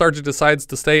 Insanely, the sergeant decides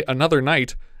to stay another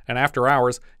night, and after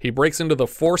hours, he breaks into the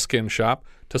foreskin shop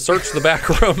to search the back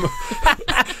room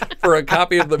for a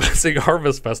copy of the missing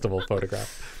Harvest Festival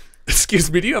photograph.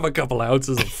 Excuse me, do you have a couple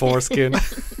ounces of foreskin?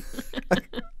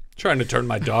 Trying to turn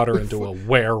my daughter into a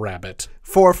were-rabbit.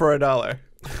 4 for $1.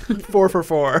 4 for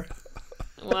 4.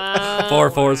 Wow. 4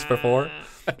 fours for 4.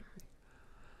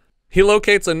 He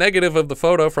locates a negative of the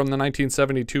photo from the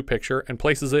 1972 picture and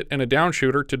places it in a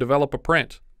downshooter to develop a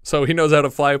print. So he knows how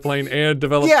to fly a plane and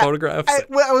develop photographs.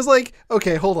 I was like,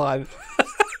 okay, hold on.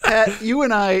 Pat, you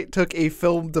and I took a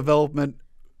film development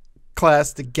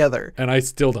class together. And I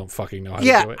still don't fucking know how to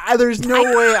do it. Yeah, there's no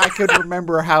way I could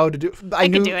remember how to do it. I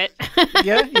could do it.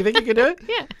 Yeah? You think you could do it?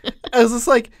 Yeah. I was just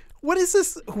like, what is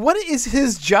this? What is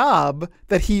his job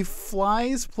that he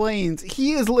flies planes?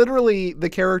 He is literally the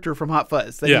character from Hot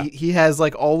Fuzz. That he has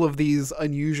like all of these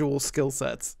unusual skill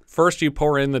sets. First you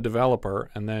pour in the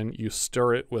developer, and then you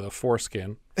stir it with a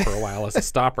foreskin for a while as a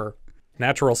stopper.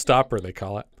 Natural stopper, they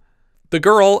call it. The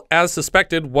girl, as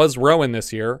suspected, was Rowan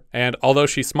this year, and although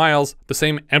she smiles, the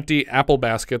same empty apple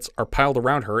baskets are piled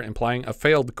around her, implying a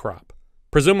failed crop.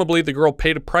 Presumably, the girl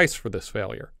paid a price for this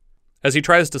failure. As he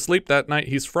tries to sleep that night,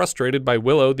 he's frustrated by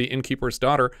Willow, the innkeeper's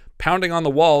daughter, pounding on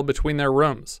the wall between their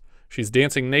rooms. She's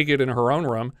dancing naked in her own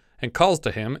room and calls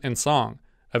to him in song.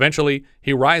 Eventually,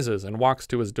 he rises and walks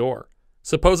to his door.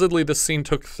 Supposedly, this scene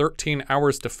took 13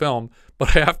 hours to film,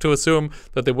 but I have to assume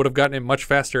that they would have gotten it much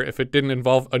faster if it didn't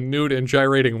involve a nude and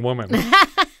gyrating woman.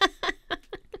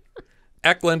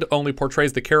 Ekland only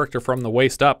portrays the character from the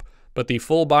waist up, but the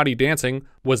full-body dancing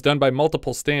was done by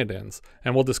multiple stand-ins,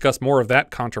 and we'll discuss more of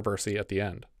that controversy at the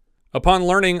end. Upon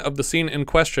learning of the scene in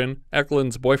question,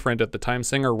 Ekland's boyfriend at the time,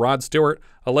 singer Rod Stewart,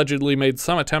 allegedly made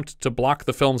some attempt to block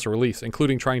the film's release,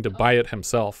 including trying to buy it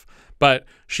himself. But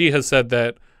she has said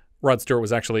that Rod Stewart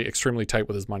was actually extremely tight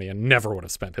with his money and never would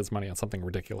have spent his money on something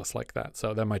ridiculous like that,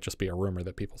 so that might just be a rumor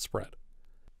that people spread.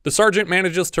 The sergeant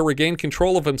manages to regain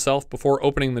control of himself before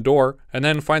opening the door, and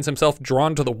then finds himself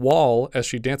drawn to the wall as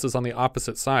she dances on the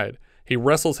opposite side. He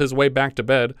wrestles his way back to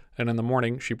bed, and in the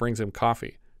morning, she brings him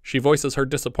coffee. She voices her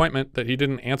disappointment that he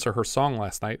didn't answer her song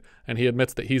last night, and he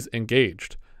admits that he's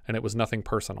engaged, and it was nothing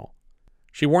personal.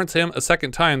 She warns him a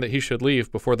second time that he should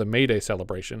leave before the May Day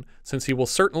celebration, since he will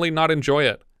certainly not enjoy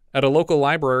it. At a local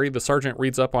library, the sergeant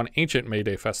reads up on ancient May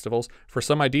Day festivals for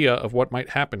some idea of what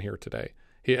might happen here today.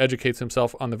 He educates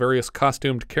himself on the various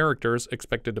costumed characters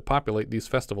expected to populate these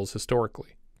festivals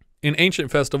historically. In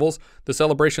ancient festivals, the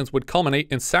celebrations would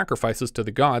culminate in sacrifices to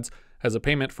the gods as a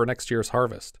payment for next year's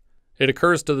harvest. It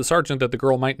occurs to the sergeant that the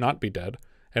girl might not be dead,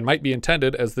 and might be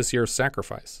intended as this year's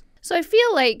sacrifice. So I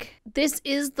feel like this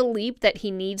is the leap that he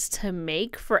needs to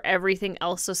make for everything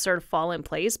else to sort of fall in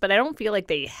place, but I don't feel like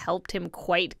they helped him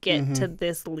quite get to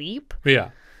this leap.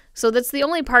 Yeah. So that's the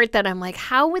only part that I'm like,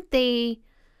 how would they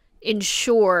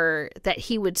ensure that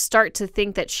he would start to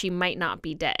think that she might not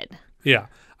be dead? Yeah.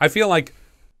 I feel like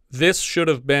this should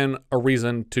have been a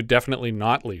reason to definitely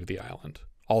not leave the island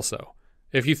also.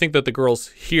 If you think that the girl's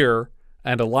here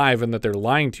and alive and that they're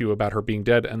lying to you about her being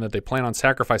dead and that they plan on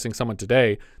sacrificing someone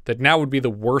today, that now would be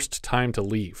the worst time to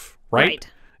leave, right?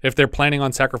 If they're planning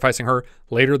on sacrificing her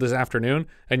later this afternoon,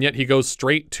 and yet he goes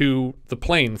straight to the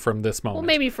plane from this moment. Well,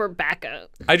 maybe for backup.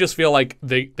 I just feel like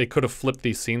they could have flipped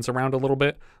these scenes around a little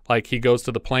bit. Like he goes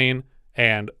to the plane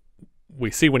and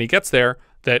we see when he gets there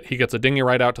that he gets a dinghy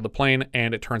ride out to the plane,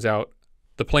 and it turns out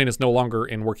the plane is no longer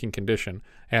in working condition.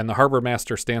 And the harbor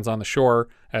master stands on the shore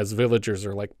as villagers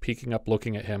are like peeking up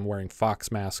looking at him wearing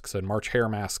fox masks and March hare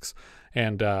masks.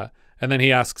 And then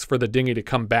he asks for the dinghy to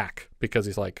come back because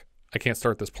he's like, I can't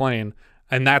start this plane.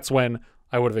 And that's when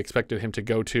I would have expected him to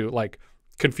go to, like,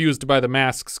 confused by the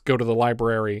masks, go to the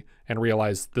library and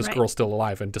realize this girl's still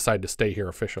alive and decide to stay here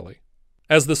officially.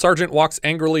 As the sergeant walks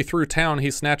angrily through town,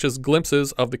 he snatches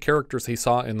glimpses of the characters he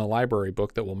saw in the library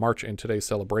book that will march in today's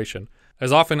celebration.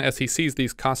 As often as he sees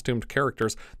these costumed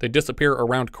characters, they disappear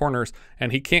around corners,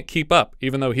 and he can't keep up,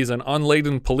 even though he's an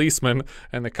unladen policeman,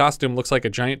 and the costume looks like a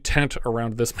giant tent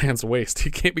around this man's waist. He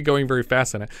can't be going very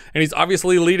fast in it, and he's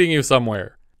obviously leading you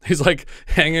somewhere. He's like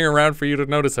hanging around for you to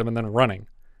notice him and then running.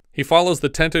 He follows the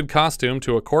tented costume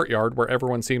to a courtyard where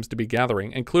everyone seems to be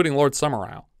gathering, including Lord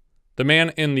Summerisle. The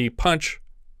man in the punch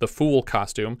the fool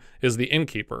costume, is the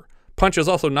innkeeper. Punch is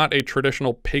also not a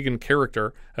traditional pagan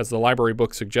character, as the library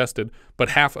book suggested, but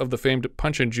half of the famed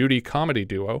Punch and Judy comedy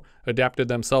duo adapted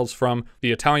themselves from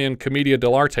the Italian commedia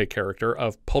dell'arte character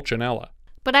of Pulcinella.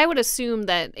 But I would assume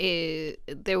that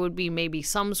there would be maybe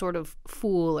some sort of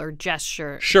fool or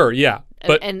gesture. Sure, yeah.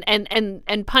 But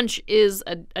and Punch is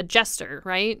a jester,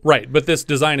 right? Right, but this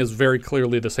design is very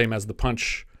clearly the same as the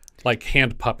Punch, like,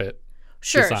 hand puppet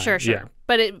design. Sure. Yeah.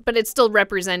 But it's still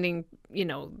representing,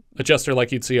 a jester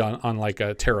like you'd see on like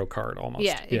a tarot card almost.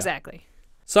 Yeah, exactly.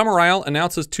 Summerisle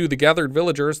announces to the gathered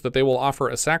villagers that they will offer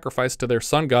a sacrifice to their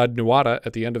sun god Nuada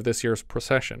at the end of this year's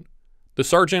procession. The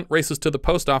sergeant races to the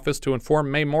post office to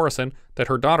inform May Morrison that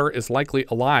her daughter is likely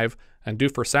alive and due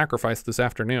for sacrifice this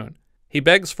afternoon. He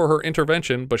begs for her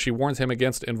intervention, but she warns him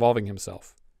against involving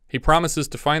himself. He promises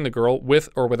to find the girl with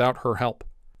or without her help.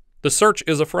 The search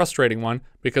is a frustrating one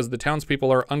because the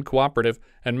townspeople are uncooperative,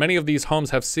 and many of these homes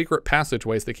have secret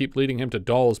passageways that keep leading him to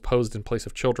dolls posed in place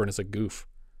of children as a goof.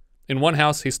 In one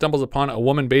house, he stumbles upon a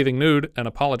woman bathing nude and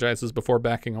apologizes before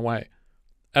backing away.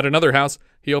 At another house,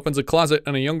 he opens a closet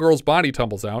and a young girl's body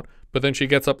tumbles out, but then she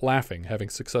gets up laughing, having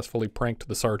successfully pranked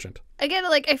the sergeant. Again,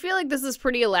 I feel like this is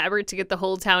pretty elaborate to get the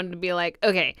whole town to be like,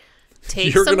 okay,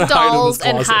 take You're some gonna dolls hide in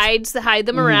and this closet. hide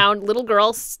them around. Little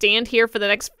girl, stand here for the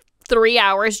next 3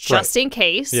 hours just in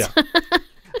case. Yeah.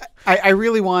 I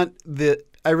really wanted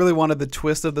the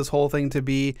twist of this whole thing to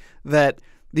be that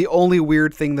the only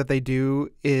weird thing that they do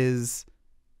is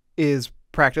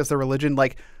practice their religion.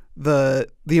 Like the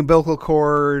umbilical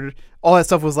cord, all that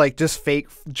stuff was like just fake,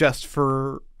 just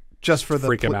for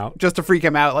freak him out. Just to freak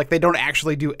him out. Like they don't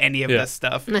actually do any of this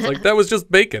stuff. It's like, that was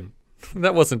just bacon.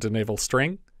 That wasn't a naval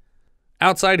string.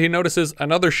 Outside, he notices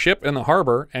another ship in the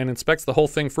harbor and inspects the whole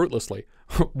thing fruitlessly.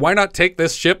 Why not take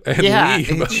this ship and leave?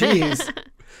 Jeez.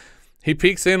 He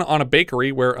peeks in on a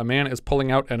bakery where a man is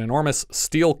pulling out an enormous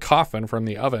steel coffin from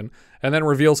the oven and then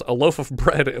reveals a loaf of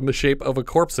bread in the shape of a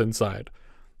corpse inside.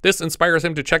 This inspires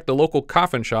him to check the local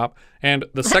coffin shop, and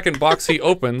the second box he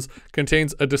opens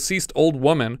contains a deceased old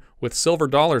woman with silver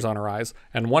dollars on her eyes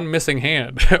and one missing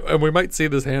hand. And we might see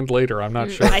this hand later, I'm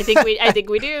not sure. I think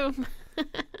we do.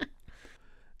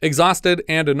 Exhausted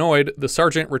and annoyed, the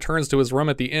sergeant returns to his room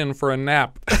at the inn for a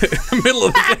nap in the middle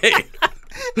of the day.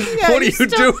 What are you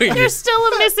doing? There's still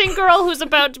a missing girl who's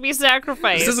about to be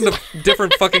sacrificed. This isn't a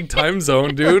different fucking time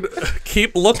zone, dude.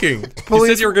 Keep looking. You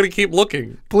said you were going to keep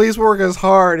looking. Police work is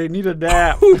hard. I need a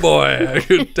nap. Oh boy, I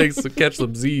could catch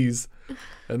some Z's,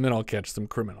 and then I'll catch some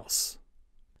criminals.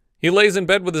 He lays in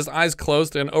bed with his eyes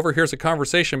closed and overhears a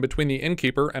conversation between the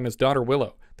innkeeper and his daughter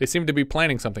Willow. They seem to be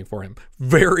planning something for him,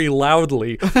 very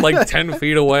loudly, like 10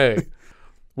 feet away.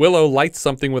 Willow lights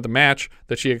something with a match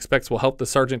that she expects will help the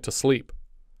sergeant to sleep.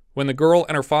 When the girl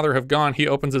and her father have gone, he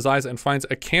opens his eyes and finds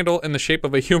a candle in the shape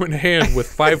of a human hand with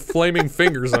 5 flaming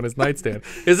fingers on his nightstand.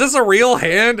 Is this a real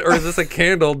hand, or is this a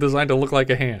candle designed to look like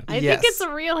a hand? I think it's a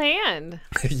real hand.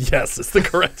 Yes, it's the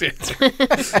correct answer.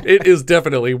 It is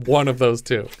definitely one of those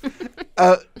two.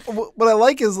 What I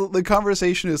like is the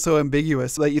conversation is so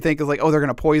ambiguous that you think is like, oh, they're going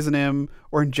to poison him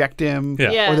or inject him,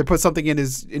 or they put something in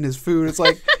his food. It's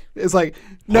like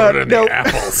no, the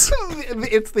apples.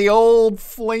 It's the old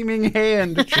flaming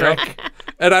hand trick.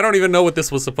 And I don't even know what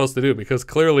this was supposed to do, because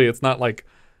clearly it's not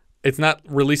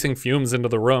releasing fumes into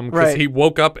the room, because he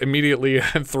woke up immediately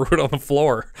and threw it on the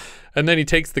floor. And then he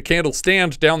takes the candle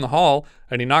stand down the hall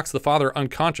and he knocks the father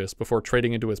unconscious before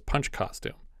trading into his Punch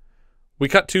costume. We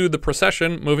cut to the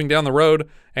procession moving down the road,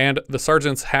 and the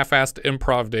sergeant's half-assed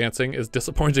improv dancing is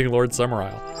disappointing Lord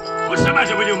Summerisle. What's the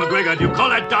matter with you, MacGreagor? Do you call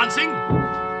that dancing?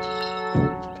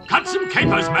 Cut some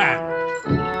capers,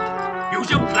 man.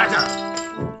 Use your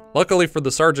bladder. Luckily for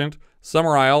the sergeant,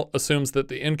 Summerisle assumes that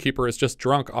the innkeeper is just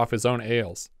drunk off his own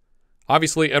ales.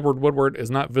 Obviously, Edward Woodward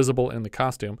is not visible in the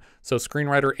costume, so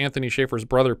screenwriter Anthony Shaffer's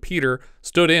brother Peter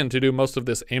stood in to do most of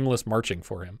this aimless marching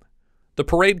for him. The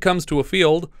parade comes to a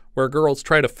field where girls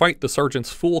try to fight the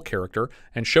sergeant's fool character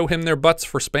and show him their butts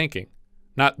for spanking.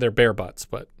 Not their bare butts,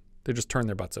 but they just turn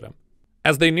their butts at him.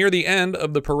 As they near the end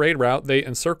of the parade route, they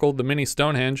encircle the mini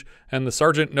Stonehenge, and the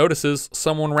sergeant notices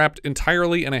someone wrapped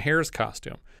entirely in a hare's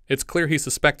costume. It's clear he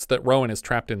suspects that Rowan is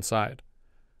trapped inside.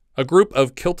 A group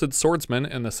of kilted swordsmen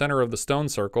in the center of the stone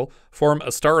circle form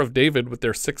a Star of David with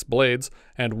their 6 blades,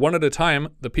 and one at a time,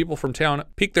 the people from town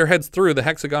peek their heads through the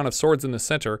hexagon of swords in the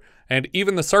center, and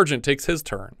even the sergeant takes his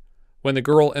turn. When the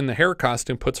girl in the hare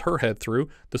costume puts her head through,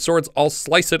 the swords all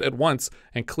slice it at once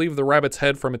and cleave the rabbit's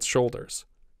head from its shoulders.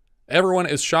 Everyone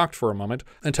is shocked for a moment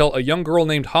until a young girl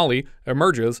named Holly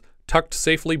emerges, tucked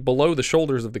safely below the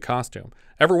shoulders of the costume.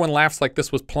 Everyone laughs like this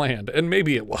was planned, and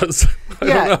maybe it was. I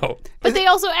don't know. But they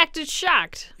also acted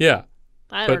shocked. Yeah.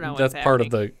 I don't know what's that's part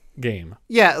of the game.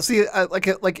 Yeah, see, like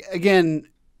again,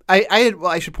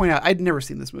 I should point out, I'd never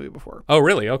seen this movie before. Oh,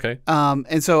 really? Okay.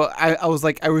 And so I was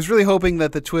like, I was really hoping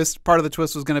that part of the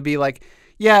twist was going to be like,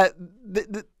 yeah,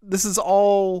 this is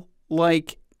all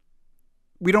like,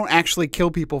 we don't actually kill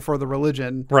people for the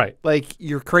religion. Right. Like,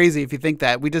 you're crazy if you think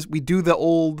that. We do the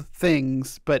old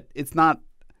things, but it's not,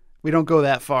 we don't go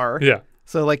that far. Yeah.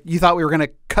 So like, you thought we were going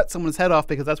to cut someone's head off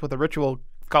because that's what the ritual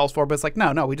calls for, but it's like,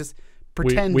 no, we just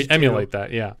pretend we emulate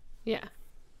that, yeah. Yeah.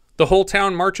 The whole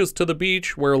town marches to the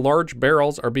beach where large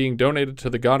barrels are being donated to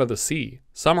the god of the sea.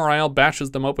 Summerisle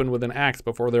bashes them open with an axe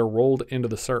before they're rolled into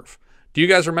the surf. Do you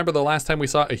guys remember the last time we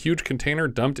saw a huge container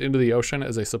dumped into the ocean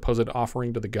as a supposed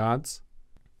offering to the gods?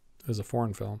 It was a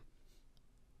foreign film.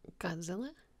 Godzilla?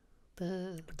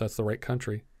 That's the right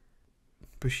country.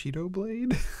 Bushido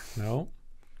Blade? No.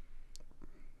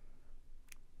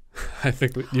 I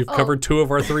think you've covered 2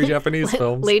 of our 3 Japanese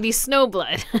films. Lady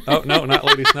Snowblood. Oh, no, not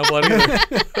Lady Snowblood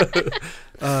either.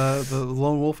 The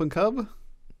Lone Wolf and Cub?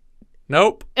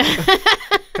 Nope.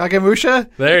 Kagemusha?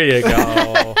 There you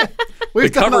go.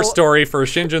 The cover story for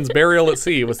Shinjin's burial at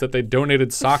sea was that they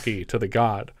donated sake to the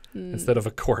god instead of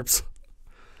a corpse.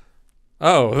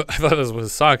 Oh, I thought this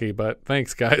was sake, but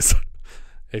thanks, guys.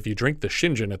 If you drink the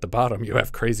Shinjin at the bottom, you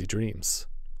have crazy dreams.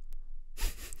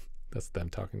 That's them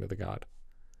talking to the god.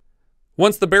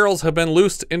 Once the barrels have been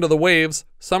loosed into the waves,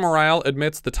 Summerisle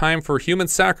admits the time for human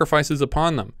sacrifice is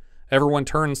upon them. Everyone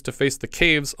turns to face the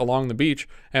caves along the beach,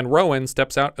 and Rowan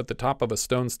steps out at the top of a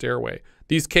stone stairway.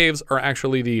 These caves are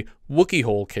actually the Wookiee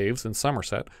Hole Caves in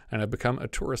Somerset and have become a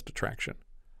tourist attraction.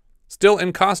 Still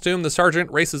in costume, the sergeant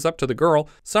races up to the girl.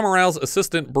 Summerisle's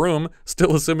assistant, Broome,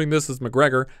 still assuming this is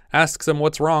MacGreagor, asks him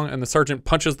what's wrong, and the sergeant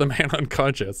punches the man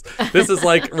unconscious. This is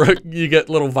like, you get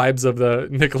little vibes of the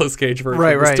Nicolas Cage version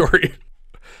of the story.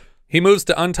 He moves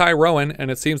to untie Rowan, and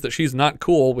it seems that she's not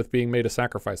cool with being made a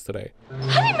sacrifice today.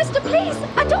 Hurry, mister, please!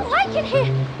 I don't like it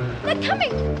here! They're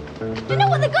coming! You know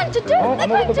what they're going to do! I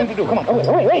know what they're going to do. Come on,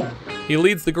 hurry. He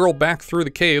leads the girl back through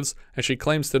the caves, and she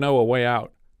claims to know a way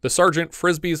out. The sergeant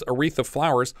frisbees a wreath of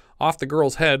flowers off the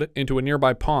girl's head into a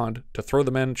nearby pond to throw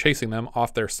the men chasing them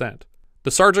off their scent.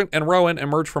 The sergeant and Rowan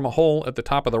emerge from a hole at the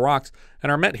top of the rocks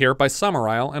and are met here by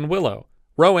Summerisle and Willow.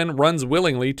 Rowan runs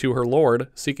willingly to her lord,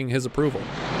 seeking his approval.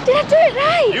 Did I do it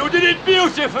right? You did it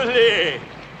beautifully!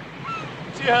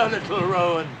 Dear little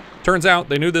Rowan. Turns out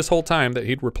they knew this whole time that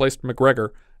he'd replaced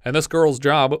MacGregor, and this girl's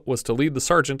job was to lead the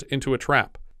sergeant into a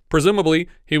trap. Presumably,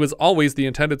 he was always the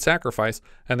intended sacrifice,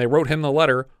 and they wrote him the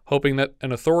letter, hoping that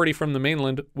an authority from the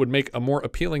mainland would make a more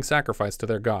appealing sacrifice to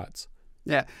their gods.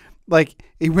 Yeah, like,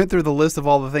 he went through the list of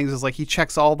all the things. It's like, he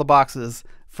checks all the boxes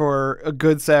for a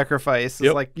good sacrifice.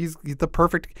 It's like, he's the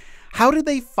perfect... How did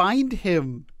they find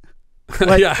him?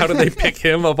 Like, yeah, how did they pick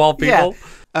him of all people?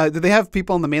 Yeah. Did they have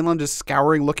people on the mainland just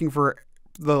scouring, looking for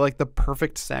the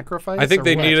perfect sacrifice? I think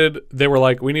they were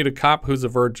like, we need a cop who's a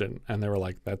virgin. And they were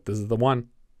like, this is the one.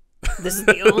 This is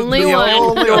the only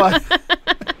one.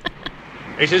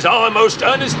 It is our most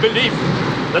earnest belief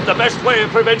that the best way of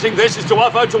preventing this is to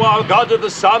offer to our god of the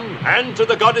sun and to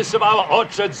the goddess of our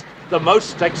orchards the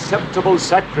most acceptable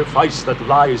sacrifice that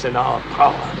lies in our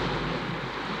power.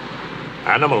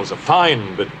 Animals are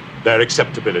fine, but their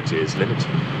acceptability is limited.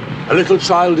 A little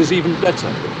child is even better,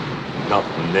 but not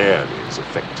nearly as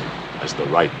effective as the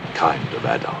right kind of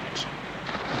adult.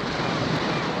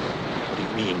 What do you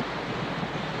mean?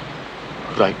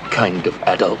 Right kind of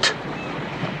adult?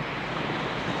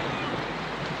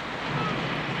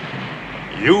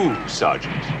 You,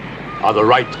 Sergeant, are the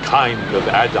right kind of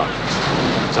adult,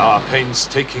 as our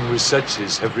painstaking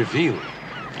researches have revealed.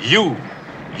 You,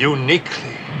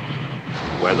 uniquely,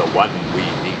 were the one we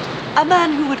need. A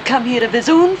man who would come here of his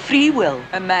own free will.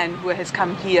 A man who has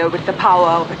come here with the power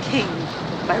of a king,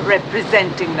 by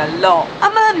representing the law. A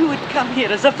man who would come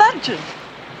here as a virgin.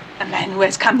 A man who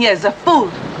has come here as a fool.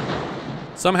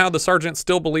 Somehow the sergeant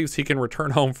still believes he can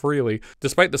return home freely,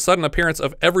 despite the sudden appearance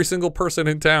of every single person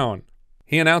in town.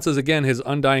 He announces again his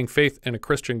undying faith in a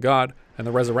Christian God and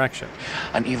the resurrection.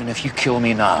 And even if you kill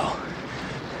me now,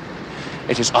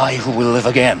 it is I who will live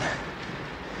again.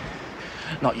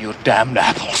 Not your damned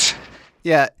apples.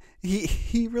 Yeah,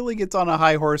 he really gets on a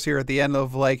high horse here at the end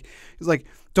of he's like,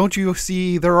 don't you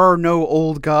see there are no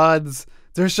old gods?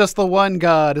 There's just the one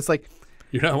God. It's like,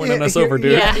 you're not winning us over,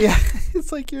 dude. Yeah.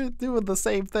 It's like you're doing the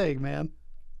same thing, man.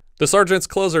 The sergeant's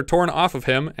clothes are torn off of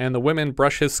him, and the women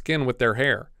brush his skin with their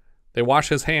hair. They wash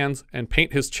his hands and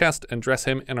paint his chest and dress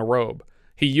him in a robe.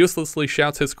 He uselessly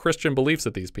shouts his Christian beliefs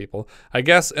at these people, I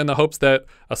guess in the hopes that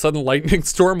a sudden lightning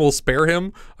storm will spare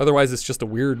him. Otherwise, it's just a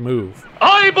weird move.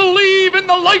 I believe in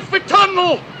the life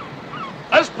eternal,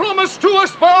 as promised to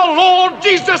us by our Lord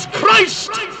Jesus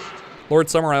Christ. Lord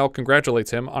Summerisle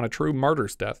congratulates him on a true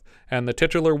martyr's death, and the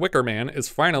titular Wicker Man is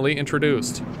finally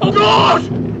introduced. Oh God!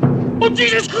 Oh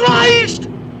Jesus Christ!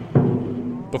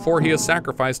 Before he is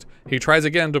sacrificed, he tries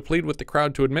again to plead with the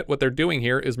crowd to admit what they're doing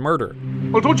here is murder.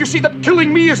 Well, don't you see that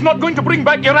killing me is not going to bring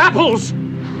back your apples?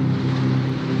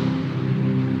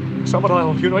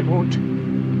 Summerisle, you know it won't.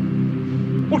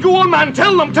 Well, go on, man,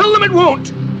 tell them it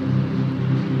won't!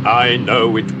 I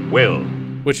know it will.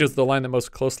 Which is the line that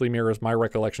most closely mirrors my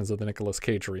recollections of the Nicolas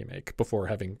Cage remake, before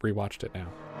having rewatched it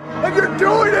now. And you're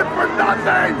doing it for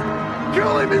nothing!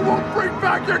 Killing me won't bring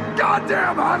back your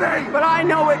goddamn honey! But I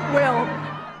know it will!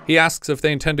 He asks if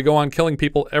they intend to go on killing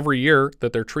people every year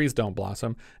that their trees don't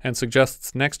blossom, and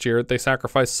suggests next year they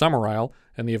sacrifice Summerisle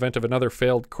in the event of another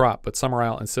failed crop, but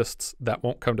Summerisle insists that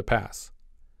won't come to pass.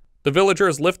 The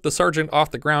villagers lift the sergeant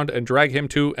off the ground and drag him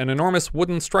to an enormous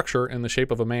wooden structure in the shape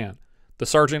of a man. The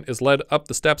sergeant is led up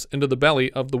the steps into the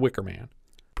belly of the Wicker Man.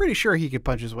 Pretty sure he could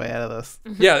punch his way out of this.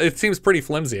 Yeah, it seems pretty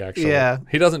flimsy, actually. Yeah.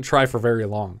 He doesn't try for very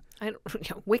long.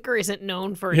 Wicker isn't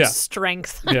known for its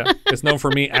strength. Yeah, it's known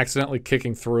for me accidentally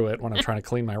kicking through it when I'm trying to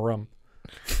clean my room.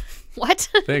 What?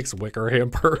 Thanks, Wicker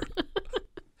Hamper.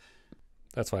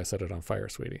 That's why I set it on fire,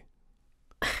 sweetie.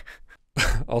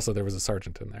 Also, there was a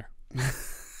sergeant in there.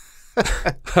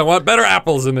 I want better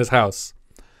apples in this house.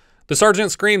 The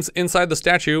sergeant screams inside the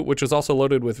statue, which is also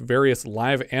loaded with various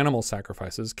live animal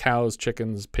sacrifices, cows,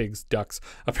 chickens, pigs, ducks.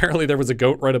 Apparently there was a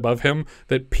goat right above him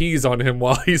that pees on him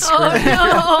while he's screaming.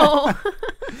 Oh,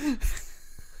 no.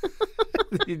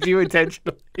 Did you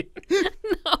intentionally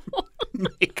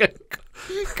make a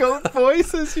goat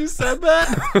voice as you said that?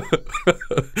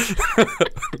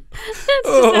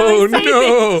 Oh,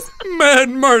 no. Mad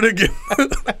Mardigan.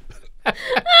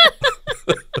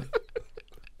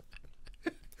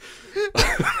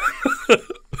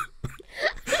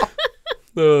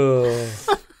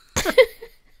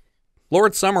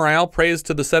 Lord Summerisle prays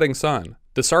to the setting sun.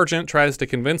 The sergeant tries to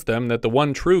convince them that the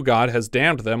one true God has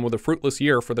damned them with a fruitless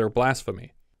year for their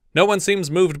blasphemy. No one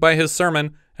seems moved by his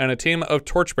sermon, and a team of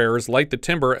torchbearers light the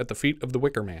timber at the feet of the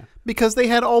Wicker Man. Because they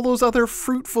had all those other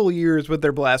fruitful years with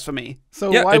their blasphemy.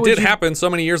 So yeah, why it would did you... happen so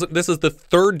many years. This is the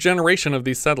third generation of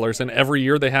these settlers, and every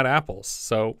year they had apples.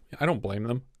 So I don't blame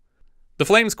them. The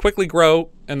flames quickly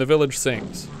grow, and the village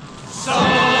sings.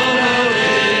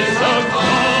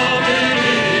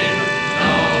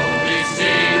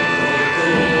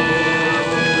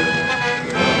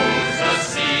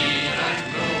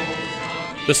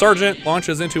 The sergeant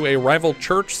launches into a rival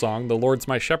church song, The Lord's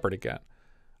My Shepherd Again.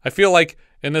 I feel like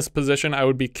in this position, I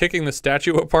would be kicking the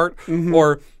statue apart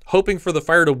or hoping for the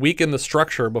fire to weaken the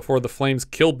structure before the flames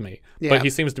killed me. Yeah. But he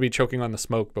seems to be choking on the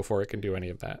smoke before it can do any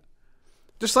of that.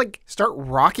 Just like start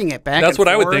rocking it back. That's what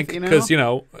I would think, because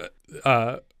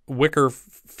wicker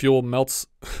fuel melts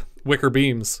wicker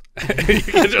beams. You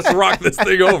can just rock this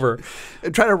thing over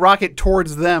and try to rock it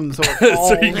towards them so it falls.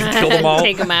 So you can kill them all.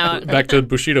 Take them out. Back to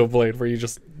Bushido Blade, where you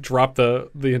just drop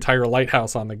the entire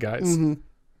lighthouse on the guys.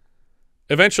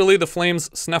 Eventually, the flames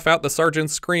snuff out the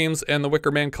sergeant's screams, and the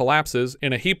Wicker Man collapses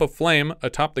in a heap of flame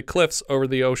atop the cliffs over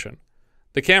the ocean.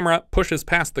 The camera pushes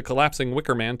past the collapsing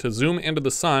Wicker Man to zoom into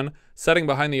the sun, setting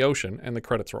behind the ocean, and the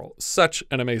credits roll. Such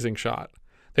an amazing shot.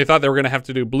 They thought they were going to have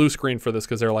to do blue screen for this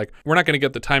because they're like, we're not going to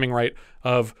get the timing right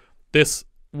of this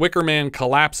Wicker Man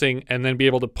collapsing and then be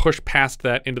able to push past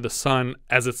that into the sun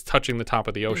as it's touching the top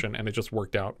of the ocean, and it just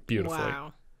worked out beautifully.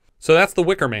 Wow. So that's the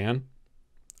Wicker Man.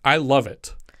 I love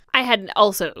it. I had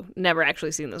also never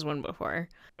actually seen this one before.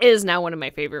 It is now one of my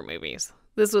favorite movies.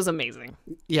 This was amazing.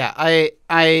 Yeah, I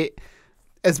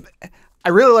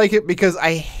really like it because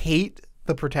I hate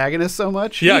the protagonist so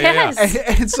much. Yeah.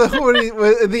 And so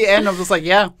at the end, I'm just like,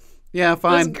 yeah,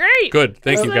 fine. It was great. Good.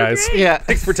 Thank you, guys. Great. Yeah.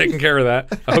 Thanks for taking care of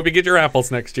that. I hope you get your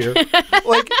apples next year.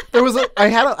 Like there was I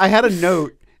had a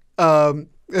note,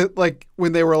 like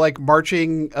when they were like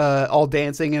marching, all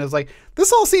dancing, and it was like,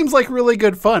 this all seems like really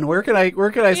good fun. Where can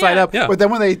I sign up? Yeah. But then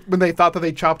when they thought that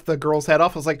they chopped the girl's head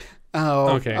off, I was like,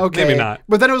 oh, okay, maybe not.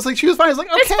 But then it was like she was fine. I was like,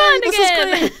 okay, this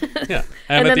is great. Yeah,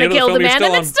 and then they killed the man,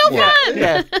 and it's still fun.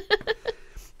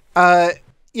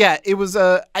 Yeah. It was.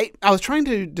 I was trying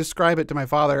to describe it to my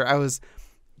father. I was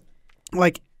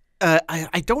like,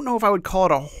 I don't know if I would call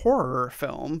it a horror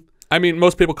film. I mean,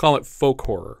 most people call it folk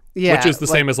horror, which is the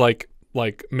same as like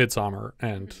Midsommar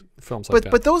and films like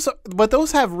that. But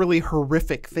those have really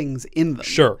horrific things in them.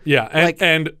 Sure, yeah,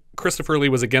 and Christopher Lee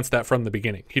was against that from the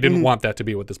beginning. He didn't want that to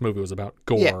be what this movie was about,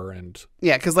 gore and...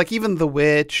 Yeah, because like even The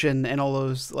Witch and all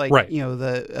those like,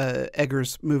 the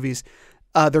Eggers movies,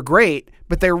 they're great,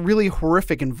 but they're really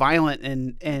horrific and violent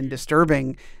and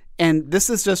disturbing. And this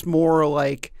is just more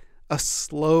like a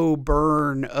slow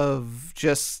burn of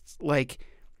just like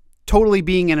totally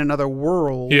being in another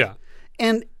world. Yeah.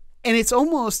 And it's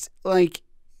almost like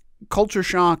culture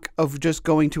shock of just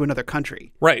going to another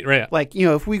country. Right. Like,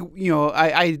 if we,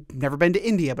 I've never been to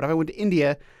India, but if I went to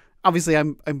India, obviously I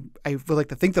would like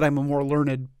to think that I'm a more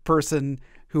learned person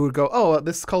who would go, oh,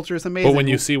 this culture is amazing. But when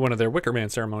you see one of their Wicker Man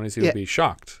ceremonies, you would be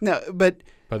shocked. No, but...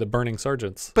 by the burning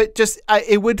sergeants. But just,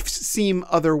 it would seem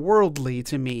otherworldly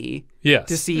to me. Yes.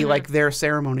 To see like their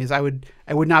ceremonies. I would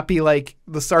not be like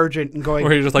the sergeant and going,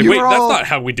 where you're just like, wait, that's not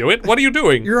how we do it. What are you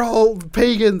doing? You're all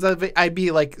pagans. I'd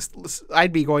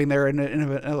be going there in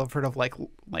an effort of like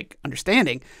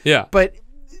understanding. Yeah. But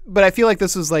I feel like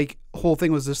this was like, whole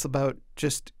thing was just about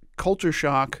just culture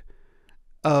shock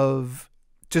of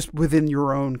just within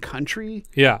your own country.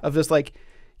 Yeah. Of just like,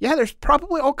 yeah, there's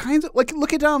probably all kinds of like,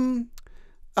 look at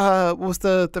what was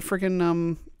the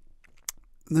friggin'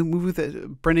 the movie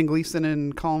that Brendan Gleeson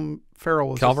and Colin Farrell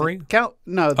was Calvary?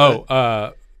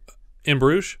 In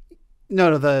Bruges?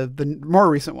 No, the more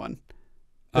recent one.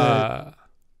 Where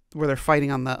they're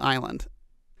fighting on the island.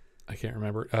 I can't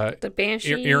remember. The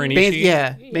Banshee?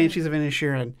 Banshees of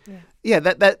Inisherin. Yeah,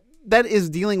 that is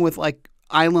dealing with like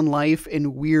island life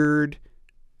and weird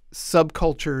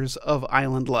subcultures of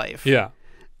island life. Yeah.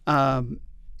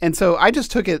 And so I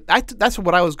just took it. That's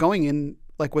what I was going in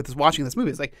like with watching this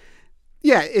movie. It's like,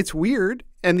 yeah, it's weird,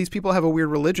 and these people have a weird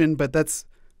religion, but that's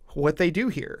what they do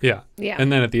here. Yeah. Yeah.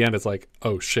 And then at the end, it's like,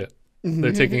 oh shit,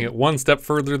 they're taking it one step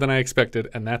further than I expected,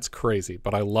 and that's crazy.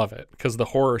 But I love it because the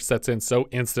horror sets in so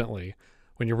instantly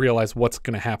when you realize what's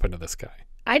going to happen to this guy.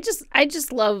 I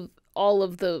just love all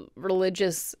of the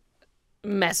religious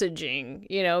messaging,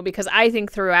 because I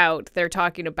think throughout they're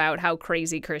talking about how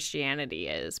crazy Christianity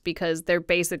is, because they're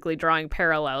basically drawing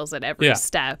parallels at every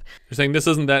step. You're saying this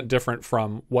isn't that different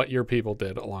from what your people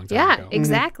did a long time ago. Yeah,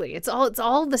 exactly. It's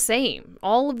all the same.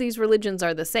 All of these religions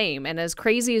are the same, and as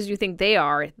crazy as you think they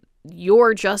are,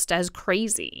 you're just as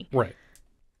crazy. Right.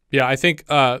 Yeah, I think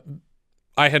I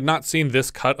had not seen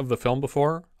this cut of the film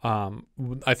before.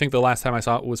 I think the last time I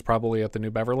saw it was probably at the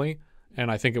New Beverly. And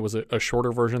I think it was a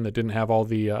shorter version that didn't have all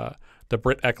the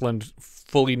Britt Ekland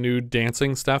fully nude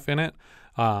dancing stuff in it.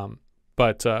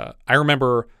 But I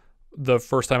remember the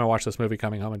first time I watched this movie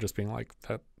coming home and just being like,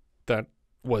 that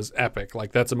was epic.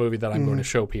 Like, that's a movie that I'm going to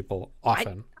show people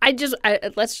often.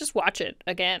 Let's just watch it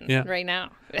again right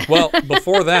now. Well,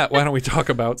 before that, why don't we talk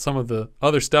about some of the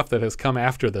other stuff that has come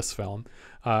after this film?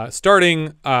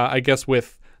 Starting, I guess,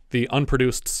 with the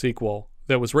unproduced sequel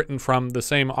that was written from the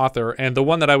same author, and the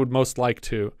one that I would most like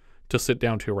to sit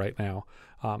down to right now,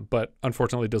 but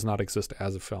unfortunately does not exist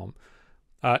as a film.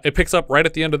 It picks up right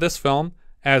at the end of this film.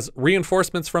 As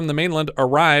reinforcements from the mainland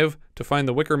arrive to find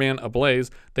the Wicker Man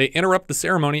ablaze, they interrupt the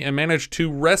ceremony and manage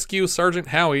to rescue Sergeant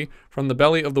Howie from the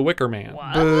belly of the Wicker Man.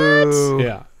 What?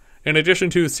 Yeah. In addition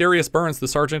to serious burns, the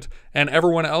sergeant and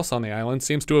everyone else on the island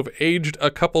seems to have aged a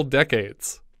couple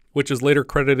decades, which is later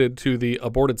credited to the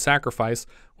aborted sacrifice,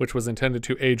 which was intended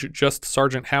to age just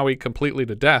Sergeant Howie completely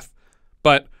to death.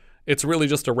 But it's really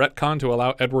just a retcon to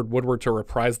allow Edward Woodward to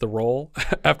reprise the role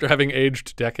after having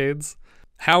aged decades.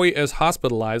 Howie is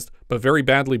hospitalized, but very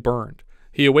badly burned.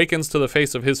 He awakens to the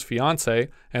face of his fiancée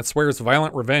and swears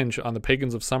violent revenge on the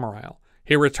pagans of Summerisle.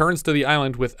 He returns to the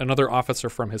island with another officer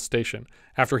from his station,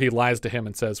 after he lies to him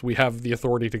and says, "We have the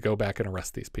authority to go back and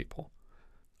arrest these people."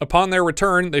 Upon their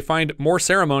return, they find more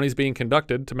ceremonies being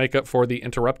conducted to make up for the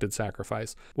interrupted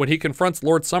sacrifice. When he confronts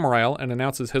Lord Summerisle and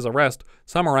announces his arrest,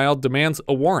 Summerisle demands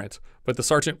a warrant, but the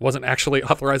sergeant wasn't actually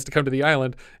authorized to come to the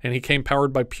island, and he came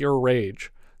powered by pure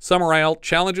rage. Summerisle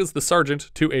challenges the sergeant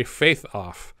to a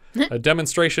faith-off, a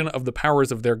demonstration of the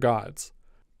powers of their gods.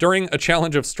 During a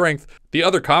challenge of strength, the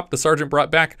other cop the sergeant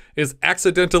brought back is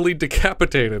accidentally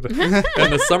decapitated, and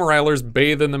the Summerilers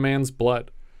bathe in the man's blood.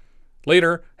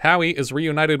 Later, Howie is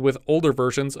reunited with older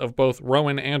versions of both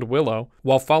Rowan and Willow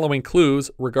while following clues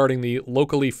regarding the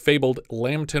locally fabled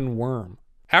Lambton worm.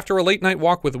 After a late-night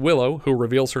walk with Willow, who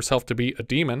reveals herself to be a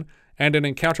demon, and an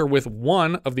encounter with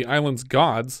one of the island's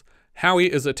gods,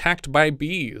 Howie is attacked by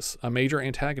bees, a major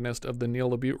antagonist of the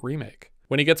Neil LaBute remake.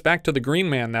 When he gets back to the Green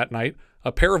Man that night,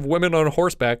 a pair of women on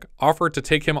horseback offer to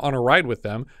take him on a ride with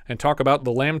them and talk about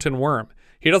the Lambton worm.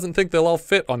 He doesn't think they'll all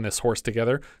fit on this horse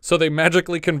together, so they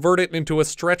magically convert it into a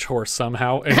stretch horse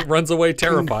somehow, and it runs away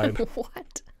terrified.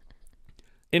 What?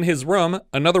 In his room,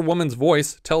 another woman's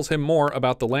voice tells him more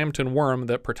about the Lambton worm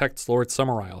that protects Lord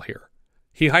Summerisle here.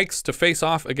 He hikes to face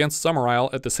off against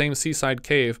Summerisle at the same seaside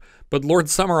cave, but Lord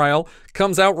Summerisle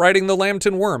comes out riding the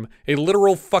Lambton worm, a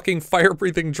literal fucking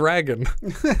fire-breathing dragon.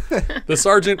 The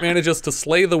sergeant manages to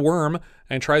slay the worm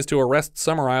and tries to arrest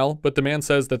Summerisle, but the man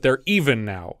says that they're even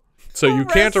now. So you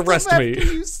can't arrest me.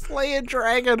 You slay a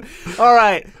dragon. All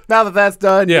right, now that that's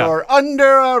done, you're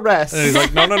under arrest. And he's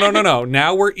like, no.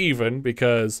 Now we're even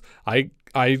because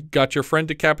I got your friend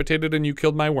decapitated and you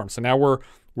killed my worm. So now we're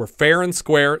fair and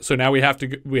square. So now we have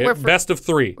best of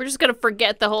 3. We're just gonna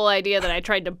forget the whole idea that I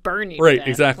tried to burn you. Right,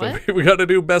 exactly. We got to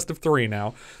do best of 3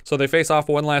 now. So they face off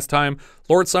one last time.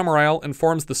 Lord Summerisle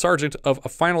informs the sergeant of a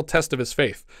final test of his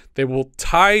faith. They will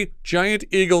tie giant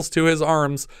eagles to his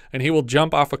arms, and he will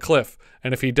jump off a cliff.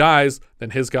 And if he dies,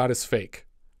 then his god is fake.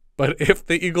 But if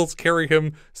the eagles carry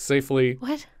him safely,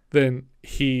 then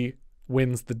he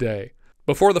wins the day.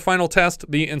 Before the final test,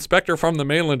 the inspector from the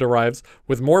mainland arrives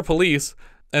with more police,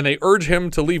 and they urge him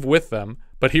to leave with them,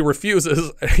 but he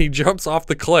refuses, and he jumps off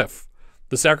the cliff.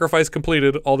 The sacrifice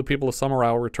completed, all the people of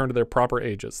Summerisle return to their proper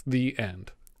ages. The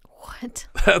end. What?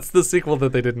 That's the sequel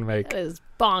that they didn't make. That is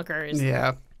bonkers.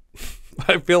 Yeah.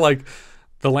 I feel like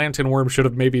the Lambton worm should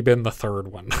have maybe been the 3rd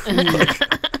one.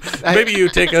 Maybe you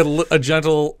take a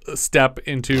gentle step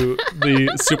into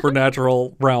the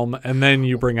supernatural realm, and then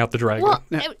you bring out the dragon. Well,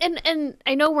 and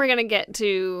I know we're going to get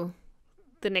to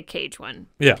the Nick Cage one.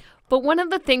 Yeah. But one of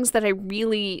the things that I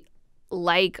really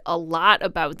like a lot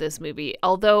about this movie,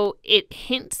 although it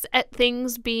hints at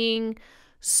things being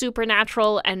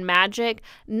supernatural and magic,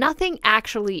 nothing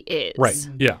actually is. Right.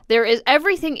 Yeah. There is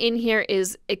everything in here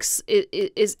is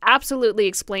absolutely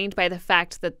explained by the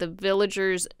fact that the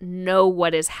villagers know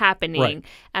what is happening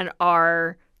and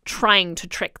are trying to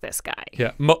trick this guy.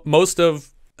 Yeah. Most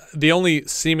of the only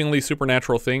seemingly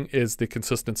supernatural thing is the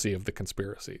consistency of the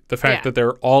conspiracy. The fact that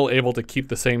they're all able to keep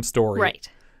the same story. Right.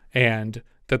 And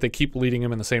that they keep leading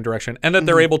him in the same direction, and that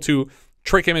they're able to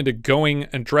trick him into going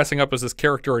and dressing up as this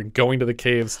character and going to the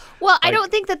caves. Well, I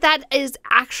don't think that is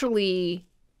actually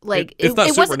like it's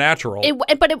not supernatural.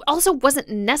 But it also wasn't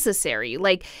necessary.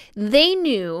 Like they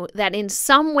knew that in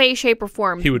some way, shape, or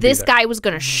form, this guy was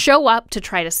going to show up to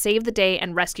try to save the day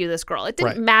and rescue this girl. It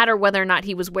didn't matter whether or not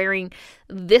he was wearing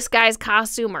this guy's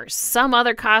costume or some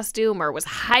other costume or was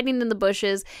hiding in the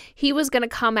bushes. He was going to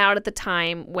come out at the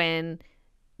time when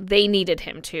they needed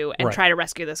him to and try to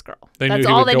rescue this girl. That's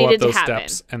all that needed to happen.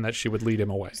 Steps and that she would lead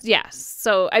him away. Yes.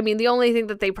 So, I mean, the only thing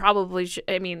that they probably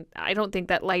I don't think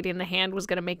that light in the hand was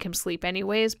going to make him sleep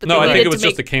anyways. But I think it was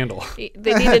just a candle.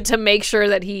 They needed to make sure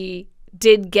that he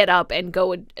did get up and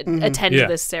go attend to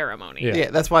this ceremony. Yeah,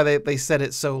 that's why they said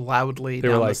it so loudly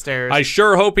down the stairs. I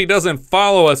sure hope he doesn't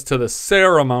follow us to the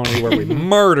ceremony where we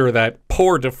murder that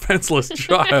poor defenseless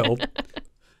child.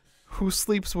 Who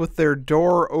sleeps with their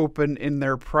door open in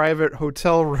their private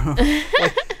hotel room.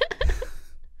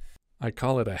 I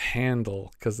call it a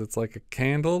handle because it's like a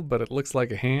candle, but it looks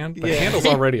like a hand. But handle's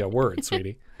already a word,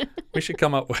 sweetie. We should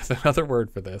come up with another word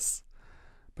for this.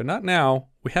 But not now.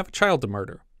 We have a child to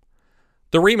murder.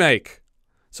 The remake.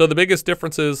 So the biggest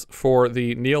differences for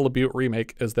the Neil LaBute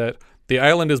remake is that the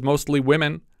island is mostly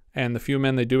women, and the few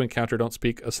men they do encounter don't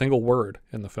speak a single word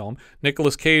in the film.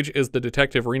 Nicolas Cage is the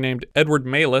detective renamed Edward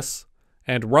Malis,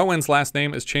 and Rowan's last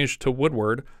name is changed to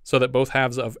Woodward so that both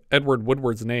halves of Edward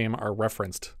Woodward's name are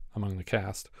referenced among the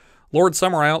cast. Lord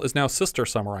Summerisle is now Sister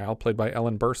Summerisle, played by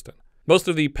Ellen Burstyn. Most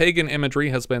of the pagan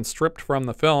imagery has been stripped from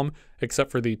the film,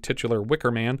 except for the titular Wicker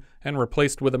Man, and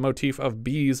replaced with a motif of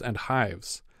bees and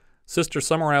hives. Sister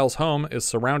Summerisle's home is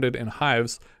surrounded in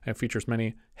hives and features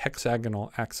many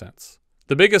hexagonal accents.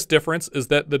 The biggest difference is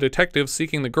that the detective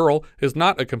seeking the girl is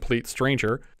not a complete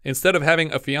stranger. Instead of having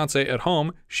a fiancé at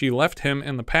home, she left him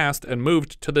in the past and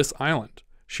moved to this island.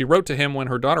 She wrote to him when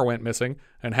her daughter went missing,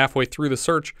 and halfway through the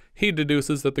search, he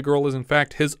deduces that the girl is in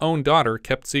fact his own daughter,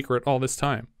 kept secret all this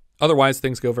time. Otherwise,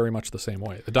 things go very much the same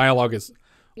way. The dialogue is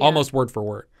almost word for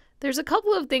word. There's a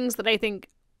couple of things that I think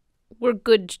were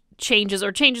good changes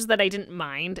or changes that I didn't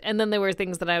mind, and then there were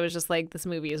things that I was just like, this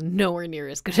movie is nowhere near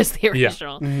as good as the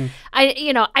original.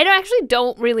 I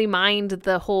don't really mind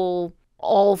the whole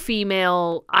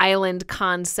all-female island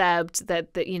concept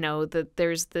that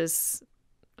there's this.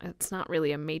 It's not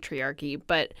really a matriarchy,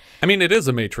 but I mean it is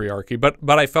a matriarchy, but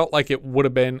I felt like it would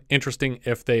have been interesting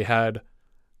if they had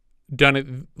done it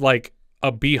like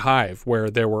a beehive where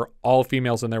there were all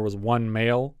females and there was one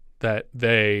male that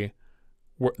they.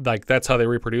 Like that's how they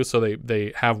reproduce, so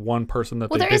they have one person that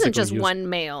they basically use. Well, there isn't just one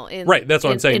male in that's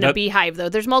what I'm saying. In a beehive, though.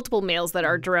 There's multiple males that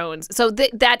are drones. So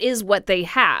that is what they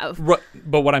have.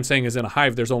 But what I'm saying is in a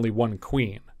hive, there's only one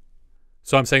queen.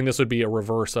 So I'm saying this would be a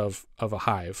reverse of a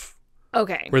hive.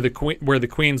 Okay. Where the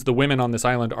queens, the women on this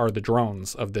island are the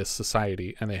drones of this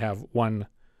society, and they have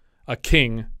a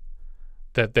king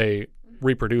that they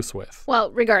reproduce with.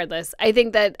 Well, regardless, I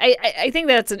think that I think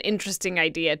that's an interesting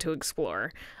idea to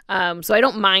explore. So I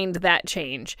don't mind that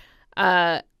change.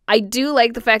 I do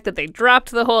like the fact that they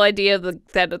dropped the whole idea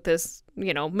that this,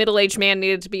 middle-aged man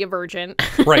needed to be a virgin.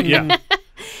 Right, yeah.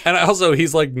 And also,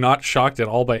 he's like not shocked at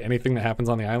all by anything that happens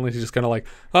on the island. He's just kind of like,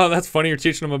 oh, that's funny. You're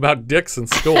teaching him about dicks in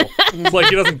school. It's like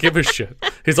he doesn't give a shit.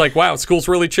 He's like, wow, school's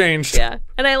really changed. Yeah.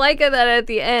 And I like it that at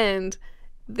the end,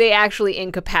 they actually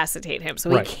incapacitate him.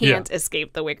 So he can't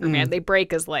escape the Wicker Man. They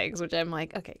break his legs, which I'm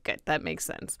like, okay, good. That makes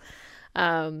sense.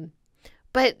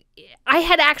 But I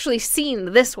had actually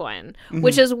seen this one,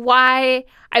 which is why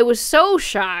I was so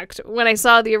shocked when I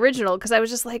saw the original, because I was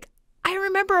just like, I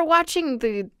remember watching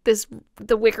the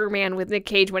Wicker Man with Nick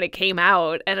Cage when it came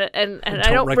out, and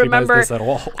I don't remember this at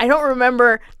all. I don't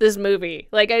remember this movie.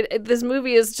 Like this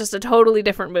movie is just a totally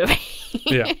different movie.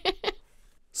 Yeah.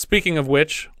 Speaking of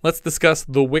which, let's discuss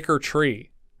The Wicker Tree.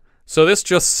 So this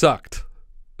just sucked.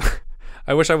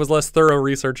 I wish I was less thorough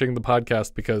researching the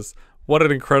podcast, because what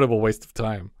an incredible waste of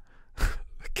time.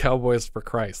 Cowboys for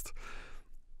Christ.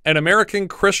 An American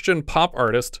Christian pop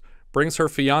artist brings her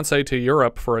fiancé to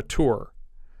Europe for a tour.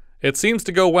 It seems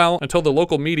to go well until the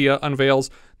local media unveils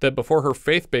that before her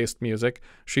faith-based music,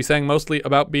 she sang mostly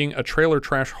about being a trailer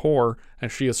trash whore,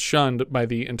 and she is shunned by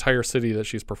the entire city that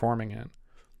she's performing in.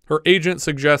 Her agent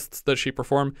suggests that she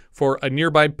perform for a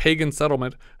nearby pagan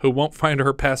settlement who won't find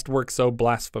her past work so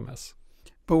blasphemous.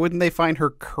 But wouldn't they find her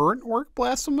current work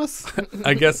blasphemous?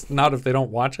 I guess not if they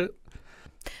don't watch it.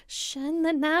 Shun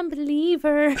the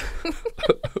non-believer.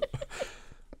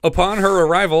 Upon her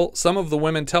arrival, some of the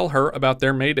women tell her about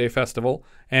their May Day festival,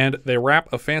 and they wrap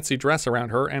a fancy dress around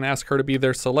her and ask her to be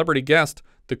their celebrity guest,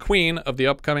 the queen of the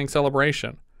upcoming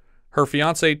celebration. Her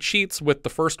fiancé cheats with the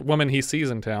first woman he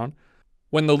sees in town.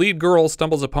 When the lead girl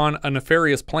stumbles upon a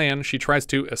nefarious plan, she tries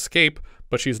to escape,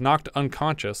 but she's knocked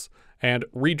unconscious and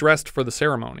redressed for the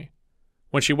ceremony.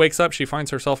 When she wakes up, she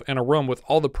finds herself in a room with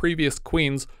all the previous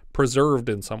queens preserved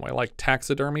in some way, like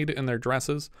taxidermied in their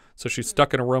dresses, so she's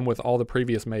stuck in a room with all the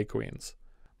previous May queens.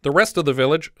 The rest of the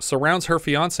village surrounds her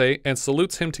fiancé and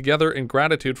salutes him together in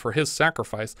gratitude for his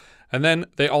sacrifice, and then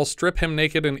they all strip him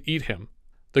naked and eat him.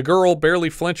 The girl barely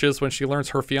flinches when she learns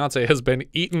her fiancé has been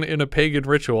eaten in a pagan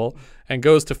ritual and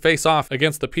goes to face off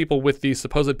against the people with the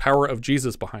supposed power of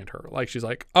Jesus behind her. Like, she's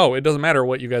like, oh, it doesn't matter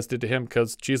what you guys did to him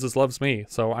because Jesus loves me,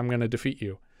 so I'm going to defeat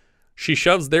you. She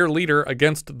shoves their leader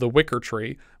against the Wicker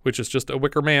Tree, which is just a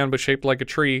wicker man but shaped like a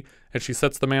tree, and she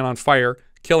sets the man on fire,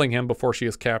 killing him before she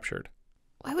is captured.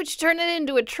 Why would you turn it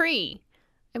into a tree?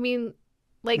 I mean,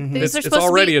 like, it's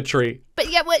already a tree.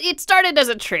 But yeah, well, it started as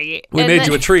a tree. We made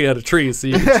you a tree out of trees, so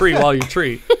you can tree while you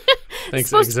tree.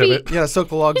 Thanks, Exhibit. Yeah, soak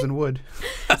the logs in wood.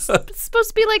 It's supposed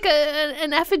to be like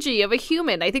an effigy of a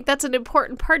human. I think that's an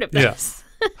important part of this.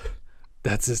 Yeah.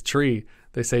 That's his tree.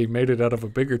 They say he made it out of a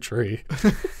bigger tree.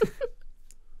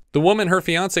 The woman her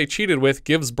fiancé cheated with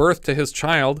gives birth to his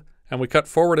child, and we cut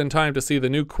forward in time to see the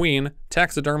new queen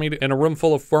taxidermied in a room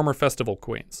full of former festival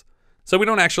queens. So we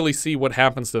don't actually see what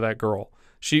happens to that girl.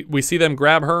 We see them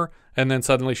grab her, and then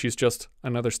suddenly she's just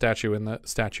another statue in the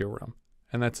statue room.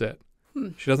 And that's it.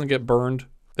 She doesn't get burned.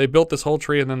 They built this whole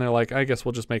tree, and then they're like, I guess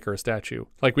we'll just make her a statue.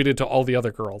 Like we did to all the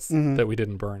other girls that we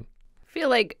didn't burn. I feel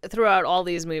like throughout all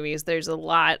these movies, there's a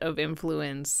lot of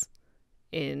influence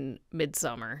in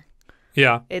Midsommar.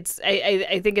 Yeah.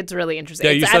 I think it's really interesting.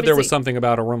 Yeah, you said there was something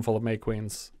about a room full of May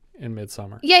Queens in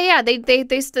Midsommar. Yeah.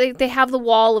 They have the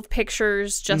wall of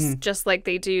pictures just like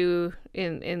they do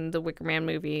in the Wicker Man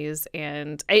movies,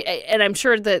 and I'm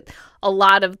sure that a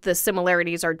lot of the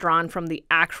similarities are drawn from the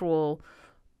actual,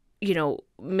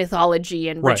 mythology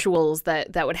and rituals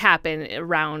that would happen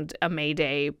around a May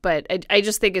Day. But I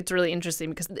just think it's really interesting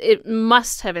because it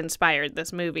must have inspired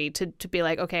this movie to be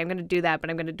like, okay, I'm going to do that, but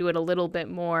I'm going to do it a little bit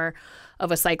more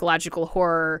of a psychological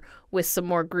horror with some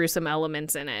more gruesome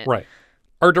elements in it. Right.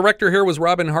 Our director here was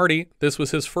Robin Hardy. This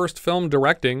was his first film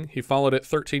directing. He followed it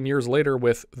 13 years later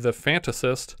with The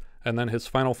Fantasist, and then his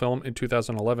final film in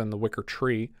 2011, The Wicker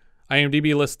Tree.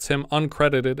 IMDb lists him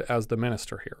uncredited as the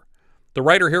minister here. The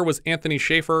writer here was Anthony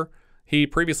Shaffer. He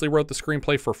previously wrote the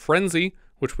screenplay for Frenzy,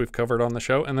 which we've covered on the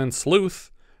show, and then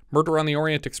Sleuth, Murder on the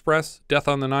Orient Express, Death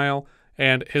on the Nile,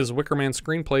 and his Wicker Man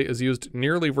screenplay is used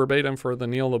nearly verbatim for the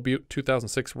Neil LaBute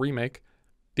 2006 remake.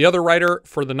 The other writer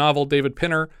for the novel, David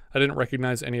Pinner, I didn't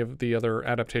recognize any of the other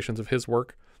adaptations of his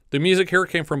work. The music here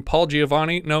came from Paul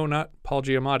Giovanni. No, not Paul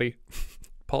Giamatti.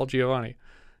 Paul Giovanni.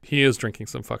 He is drinking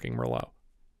some fucking Merlot.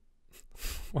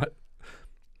 What?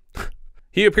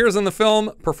 He appears in the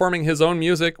film performing his own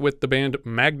music with the band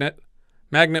Magnet.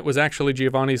 Magnet was actually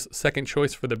Giovanni's second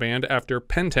choice for the band after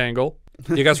Pentangle.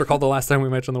 Do you guys recall the last time we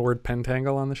mentioned the word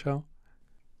Pentangle on the show?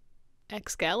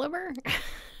 Excalibur?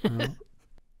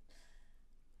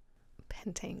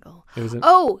 Pentangle.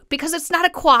 Because it's not a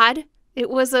quad. It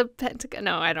was a pentagon.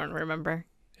 No, I don't remember.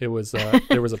 It was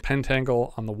there was a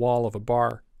pentangle on the wall of a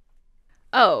bar.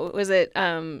 Oh, was it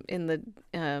in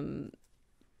the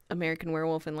American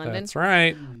Werewolf in London? That's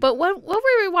right. But what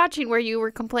were we watching where you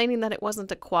were complaining that it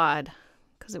wasn't a quad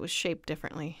because it was shaped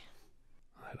differently?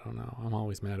 I don't know. I'm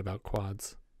always mad about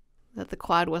quads. That the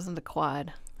quad wasn't a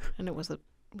quad, and it was it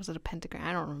a pentagram?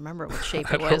 I don't remember what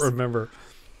shape I it was. don't remember.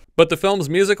 But the film's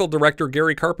musical director,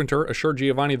 Gary Carpenter, assured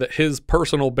Giovanni that his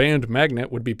personal band, Magnet,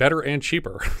 would be better and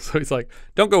cheaper. So he's like,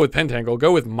 don't go with Pentangle,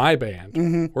 go with my band.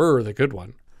 Mm-hmm. We're the good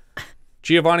one.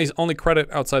 Giovanni's only credit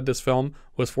outside this film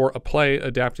was for a play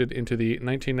adapted into the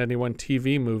 1991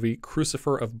 TV movie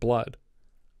Crucifer of Blood.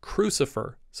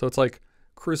 Crucifer. So it's like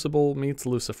Crucible meets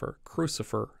Lucifer.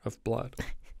 Crucifer of Blood. I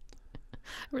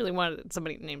really wanted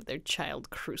somebody to name their child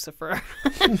Crucifer.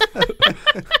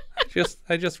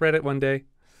 I just read it one day.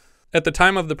 At the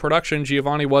time of the production,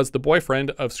 Giovanni was the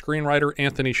boyfriend of screenwriter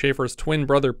Anthony Shaffer's twin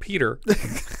brother, Peter.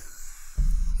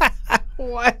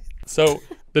 What? So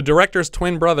the director's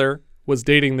twin brother was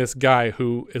dating this guy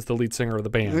who is the lead singer of the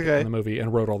band in the movie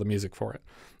and wrote all the music for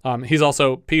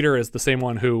it. Peter is the same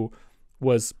one who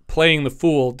was playing the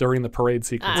fool during the parade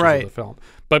sequences of the film.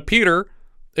 But Peter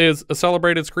is a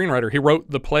celebrated screenwriter. He wrote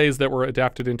the plays that were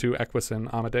adapted into Equus and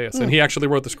Amadeus. And he actually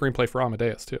wrote the screenplay for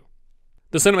Amadeus, too.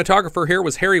 The cinematographer here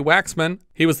was Harry Waxman.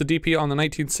 He was the DP on the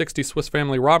 1960 Swiss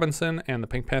Family Robinson and The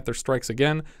Pink Panther Strikes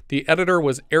Again. The editor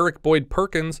was Eric Boyd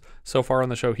Perkins. So far on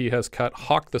the show, he has cut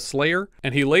Hawk the Slayer,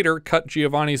 and he later cut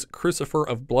Giovanni's Crucifer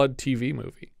of Blood TV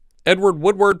movie. Edward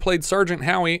Woodward played Sergeant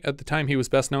Howie. At the time, he was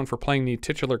best known for playing the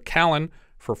titular Callan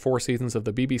for 4 seasons of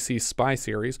the BBC spy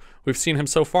series. We've seen him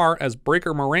so far as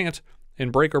Breaker Morant in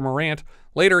Breaker Morant.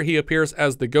 Later, he appears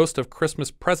as the Ghost of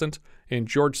Christmas Present in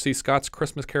George C. Scott's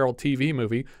Christmas Carol TV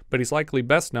movie, but he's likely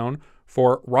best known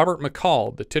for Robert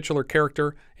McCall, the titular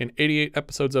character in 88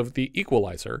 episodes of The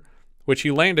Equalizer, which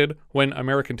he landed when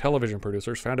American television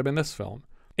producers found him in this film.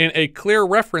 In a clear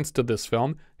reference to this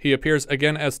film, he appears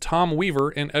again as Tom Weaver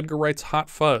in Edgar Wright's Hot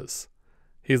Fuzz.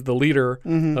 He's the leader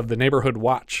of the Neighborhood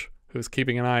Watch, who's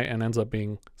keeping an eye and ends up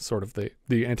being sort of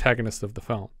the antagonist of the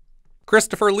film.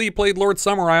 Christopher Lee played Lord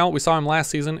Summerisle. We saw him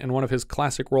last season in one of his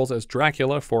classic roles as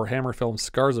Dracula for Hammer Film's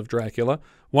Scars of Dracula,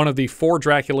 one of the 4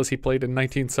 Draculas he played in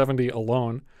 1970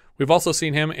 alone. We've also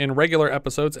seen him in regular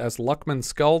episodes as Luckman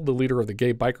Skull, the leader of the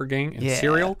gay biker gang in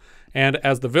Serial, and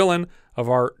as the villain of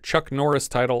our Chuck Norris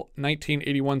title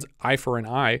 1981's Eye for an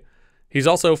Eye. He's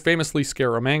also famously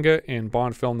Scaramanga in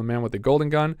Bond film The Man with the Golden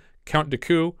Gun, Count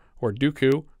Dooku, or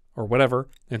Dooku, or whatever,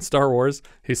 in Star Wars.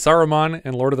 He's Saruman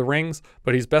in Lord of the Rings,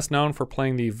 but he's best known for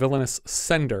playing the villainous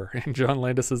Sender in John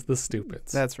Landis's The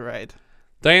Stupids. That's right.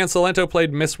 Diane Cilento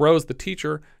played Miss Rose, the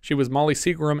teacher. She was Molly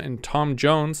Seagram in Tom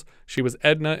Jones. She was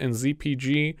Edna in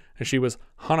ZPG, and she was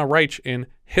Hannah Reich in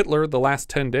Hitler, The Last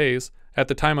 10 Days. At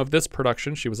the time of this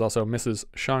production, she was also Mrs.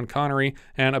 Sean Connery,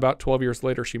 and about 12 years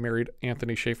later, she married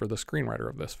Anthony Shaffer, the screenwriter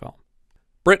of this film.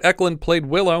 Britt Ekland played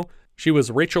Willow. She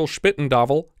was Rachel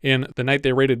Spittendovel in The Night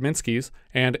They Raided Minsky's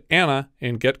and Anna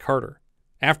in Get Carter.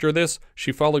 After this,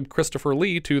 she followed Christopher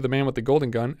Lee to The Man with the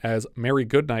Golden Gun as Mary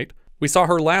Goodnight. We saw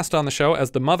her last on the show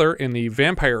as the mother in the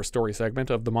Vampire Story segment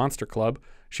of The Monster Club.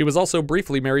 She was also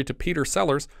briefly married to Peter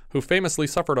Sellers, who famously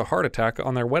suffered a heart attack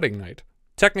on their wedding night.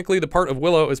 Technically, the part of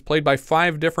Willow is played by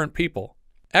 5 different people.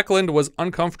 Ekland was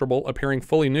uncomfortable appearing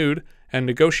fully nude and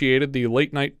negotiated the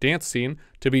late-night dance scene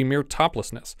to be mere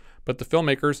toplessness, but the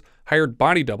filmmakers hired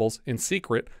body doubles in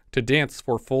secret to dance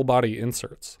for full-body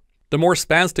inserts. The more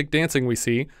spastic dancing we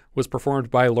see was performed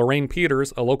by Lorraine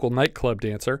Peters, a local nightclub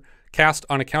dancer, cast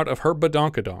on account of her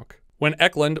badonkadonk. When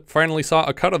Ekland finally saw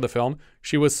a cut of the film,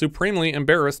 she was supremely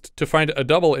embarrassed to find a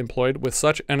double employed with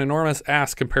such an enormous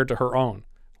ass compared to her own.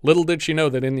 Little did she know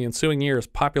that in the ensuing years,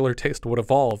 popular taste would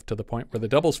evolve to the point where the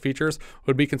doubles features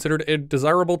would be considered a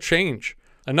desirable change.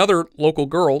 Another local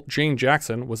girl, Jane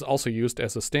Jackson, was also used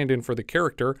as a stand-in for the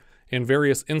character in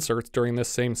various inserts during this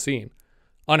same scene.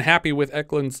 Unhappy with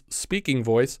Ekland's speaking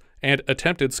voice and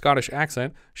attempted Scottish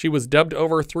accent, she was dubbed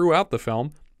over throughout the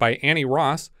film by Annie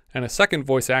Ross, and a second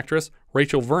voice actress,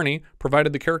 Rachel Verney,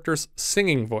 provided the character's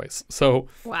singing voice. So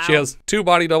she has 2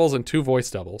 body doubles and 2 voice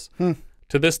doubles.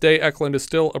 To this day, Ekland is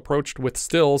still approached with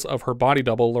stills of her body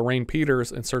double, Lorraine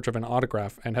Peters, in search of an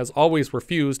autograph, and has always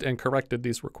refused and corrected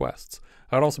these requests.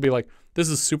 I'd also be like, this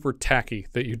is super tacky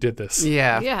that you did this.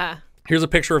 Yeah. Yeah. Here's a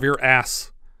picture of your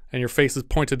ass and your face is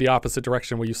pointed the opposite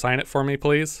direction. Will you sign it for me,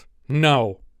 please?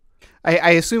 No.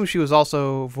 I assume she was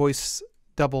also voice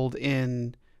doubled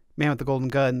in Man with the Golden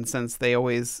Gun, since they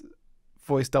always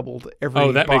voice doubled every Bond girl.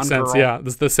 Oh, that makes sense, yeah.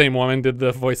 The same woman did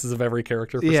the voices of every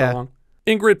character for so long.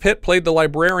 Ingrid Pitt played the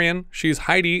Librarian. She's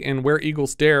Heidi in Where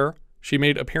Eagles Dare. She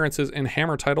made appearances in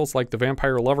Hammer titles like The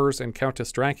Vampire Lovers and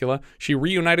Countess Dracula. She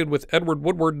reunited with Edward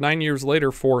Woodward 9 years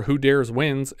later for Who Dares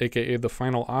Wins, a.k.a. The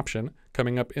Final Option,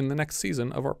 coming up in the next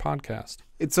season of our podcast.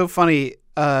 It's so funny.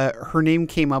 Her name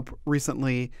came up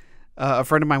recently. A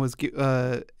friend of mine was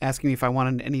asking me if I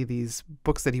wanted any of these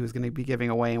books that he was going to be giving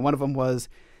away, and one of them was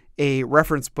a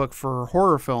reference book for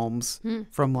horror films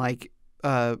from like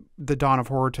the dawn of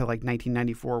horror to like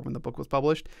 1994 when the book was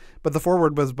published. But the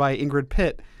foreword was by Ingrid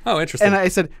Pitt. Oh, interesting. And I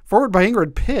said, foreword by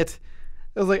Ingrid Pitt?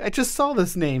 I was like, I just saw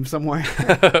this name somewhere.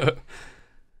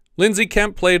 Lindsay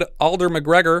Kemp played Alder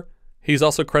MacGreagor. He's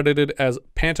also credited as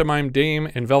Pantomime Dame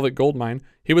in Velvet Goldmine.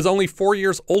 He was only 4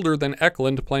 years older than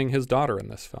Ekland, playing his daughter in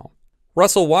this film.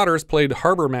 Russell Waters played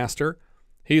Harbour Master.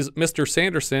 He's Mr.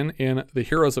 Sanderson in The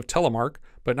Heroes of Telemark,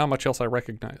 but not much else I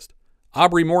recognized.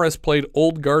 Aubrey Morris played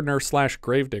Old Gardener /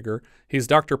 Gravedigger. He's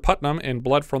Dr. Putnam in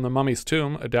Blood from the Mummy's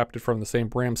Tomb, adapted from the same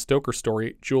Bram Stoker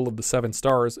story, Jewel of the Seven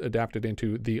Stars, adapted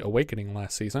into The Awakening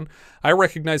last season. I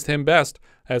recognized him best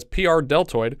as P.R.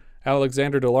 Deltoid,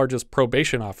 Alexander DeLarge's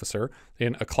probation officer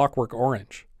in A Clockwork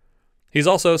Orange. He's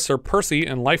also Sir Percy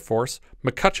in Life Force,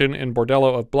 McCutcheon in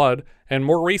Bordello of Blood, and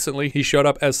more recently he showed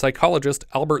up as psychologist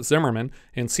Albert Zimmerman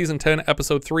in Season 10,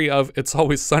 Episode 3 of It's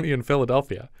Always Sunny in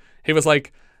Philadelphia. He was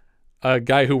like a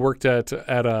guy who worked at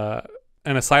an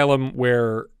asylum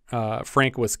where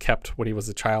Frank was kept when he was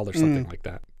a child or something like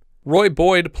that. Roy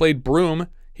Boyd played Broome.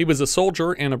 He was a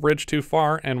soldier in A Bridge Too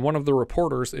Far and one of the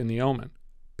reporters in The Omen.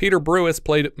 Peter Brewis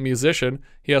played musician.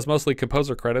 He has mostly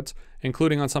composer credits,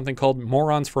 including on something called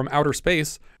Morons from Outer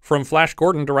Space from Flash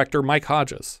Gordon director Mike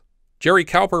Hodges. Jerry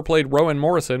Cowper played Rowan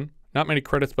Morrison. Not many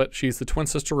credits, but she's the twin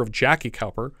sister of Jackie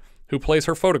Cowper, who plays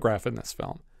her photograph in this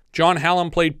film. John Hallam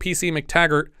played PC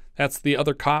McTaggart. That's the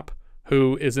other cop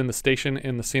who is in the station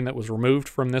in the scene that was removed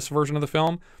from this version of the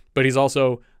film, but he's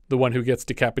also the one who gets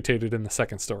decapitated in the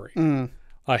second story.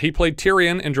 He played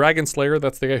Tyrion in Dragon Slayer.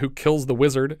 That's the guy who kills the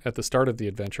wizard at the start of the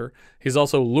adventure. He's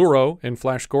also Luro in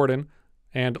Flash Gordon,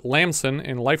 and Lamson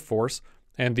in Life Force,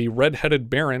 and the red-headed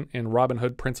Baron in Robin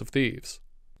Hood, Prince of Thieves.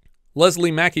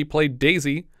 Leslie Mackey played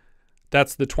Daisy.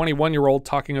 That's the 21-year-old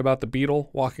talking about the beetle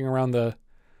walking around the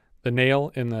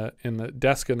nail in the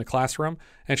desk in the classroom,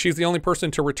 and she's the only person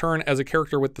to return as a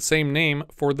character with the same name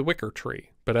for The Wicker Tree,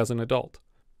 but as an adult.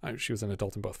 She was an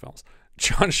adult in both films.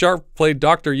 John Sharp played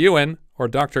Dr. Ewan, or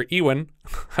Dr. Ewan,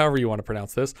 however you want to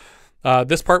pronounce this.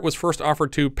 This part was first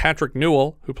offered to Patrick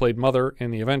Newell, who played Mother in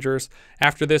The Avengers.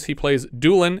 After this, he plays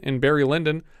Doolin in Barry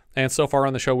Lyndon, and so far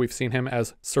on the show, we've seen him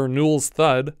as Sir Newell's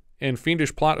Thud in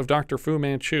Fiendish Plot of Dr. Fu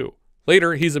Manchu.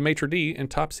 Later, he's a maitre d' in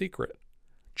Top Secret.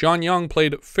 John Young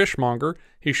played Fishmonger.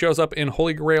 He shows up in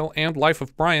Holy Grail and Life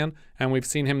of Brian, and we've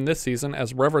seen him this season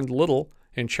as Reverend Little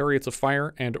in Chariots of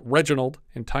Fire and Reginald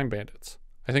in Time Bandits.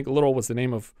 I think Little was the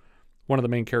name of one of the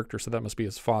main characters, so that must be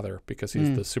his father because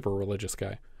he's the super religious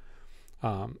guy.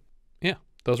 Yeah,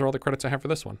 those are all the credits I have for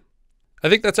this one. I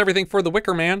think that's everything for The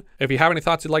Wicker Man. If you have any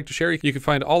thoughts you'd like to share, you can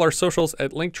find all our socials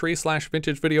at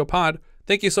linktree/vintagevideopod.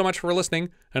 Thank you so much for listening,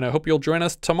 and I hope you'll join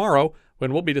us tomorrow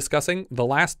when we'll be discussing The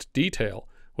Last Detail,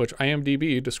 which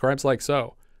IMDb describes like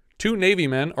so. 2 Navy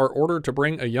men are ordered to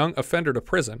bring a young offender to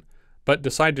prison, but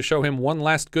decide to show him one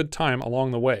last good time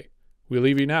along the way. We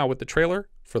leave you now with the trailer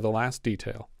for The Last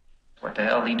Detail. What the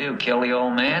hell did he do, kill the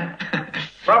old man?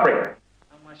 Robbery.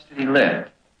 How much did he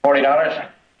lift? $40.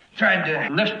 Tried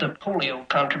to lift a polio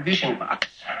contribution box.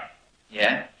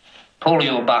 Yeah?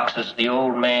 Polio box is the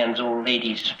old man's old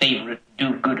lady's favorite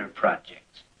do-gooder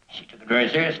project. She took it very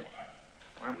seriously.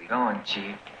 Where are we going,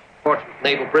 Chief? Portsmouth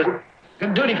Naval Prison.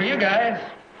 Good duty for you guys.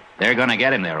 They're gonna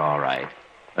get him there all right.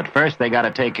 But first they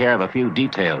gotta take care of a few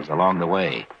details along the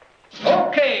way.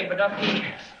 Okay, Baduffi.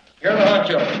 You're the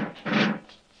honcho.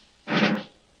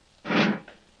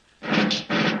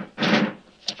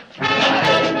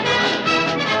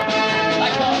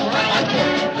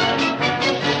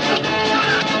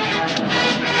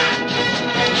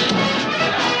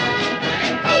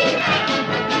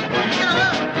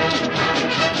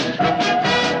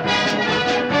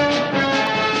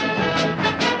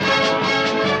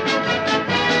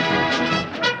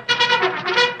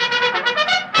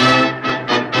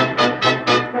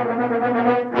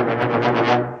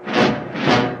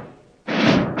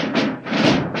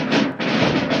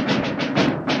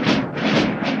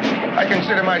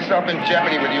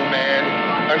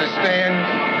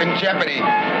 jeopardy.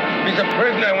 He's a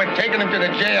prisoner and we're taking him to the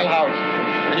jailhouse.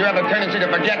 And you have a tendency to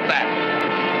forget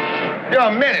that. You're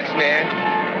a menace,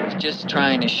 man. He's just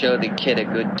trying to show the kid a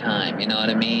good time, you know what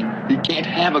I mean? He can't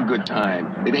have a good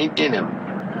time. It ain't in him.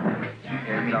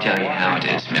 Let me tell you how it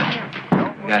is, Mill.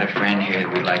 We got a friend here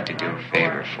that we'd like to do a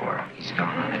favor for. He's going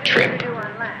on a trip.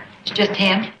 It's just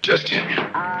him? Just him.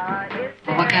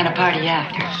 Well, what kind of party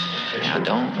after? Now,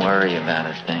 don't worry about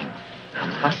a thing.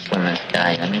 I'm hustling this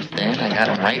guy, understand? I got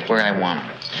him right where I want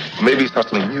him. Maybe he's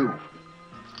hustling you.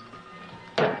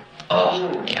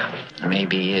 Oh, yeah,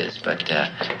 maybe he is, but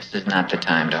this is not the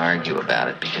time to argue about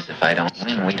it, because if I don't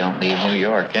win, we don't leave New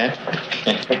York, eh?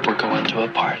 We're going to a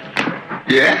party.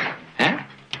 Yeah? Huh?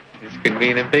 This could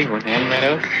be the big one, eh,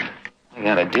 Meadows? All we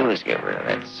gotta do is get rid of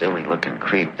that silly-looking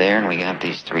creep there, and we got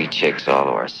these 3 chicks all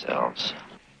to ourselves.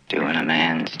 Doing a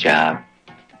man's job.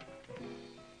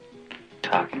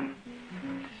 Talking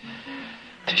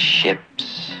to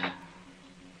ships.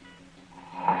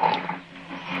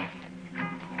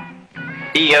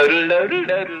 He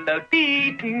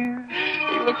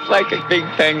looks like a big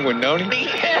penguin, don't he?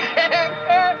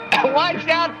 Watch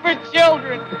out for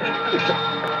children.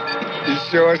 He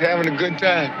sure is having a good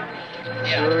time.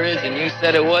 Sure is, and you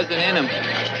said it wasn't in him.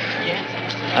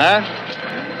 Huh?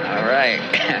 All right.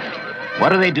 What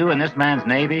do they do in this man's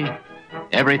Navy?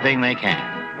 Everything they can.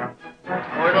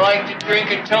 Would like to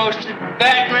drink a toast to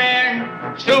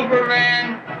Batman,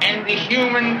 Superman, and the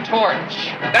Human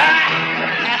Torch.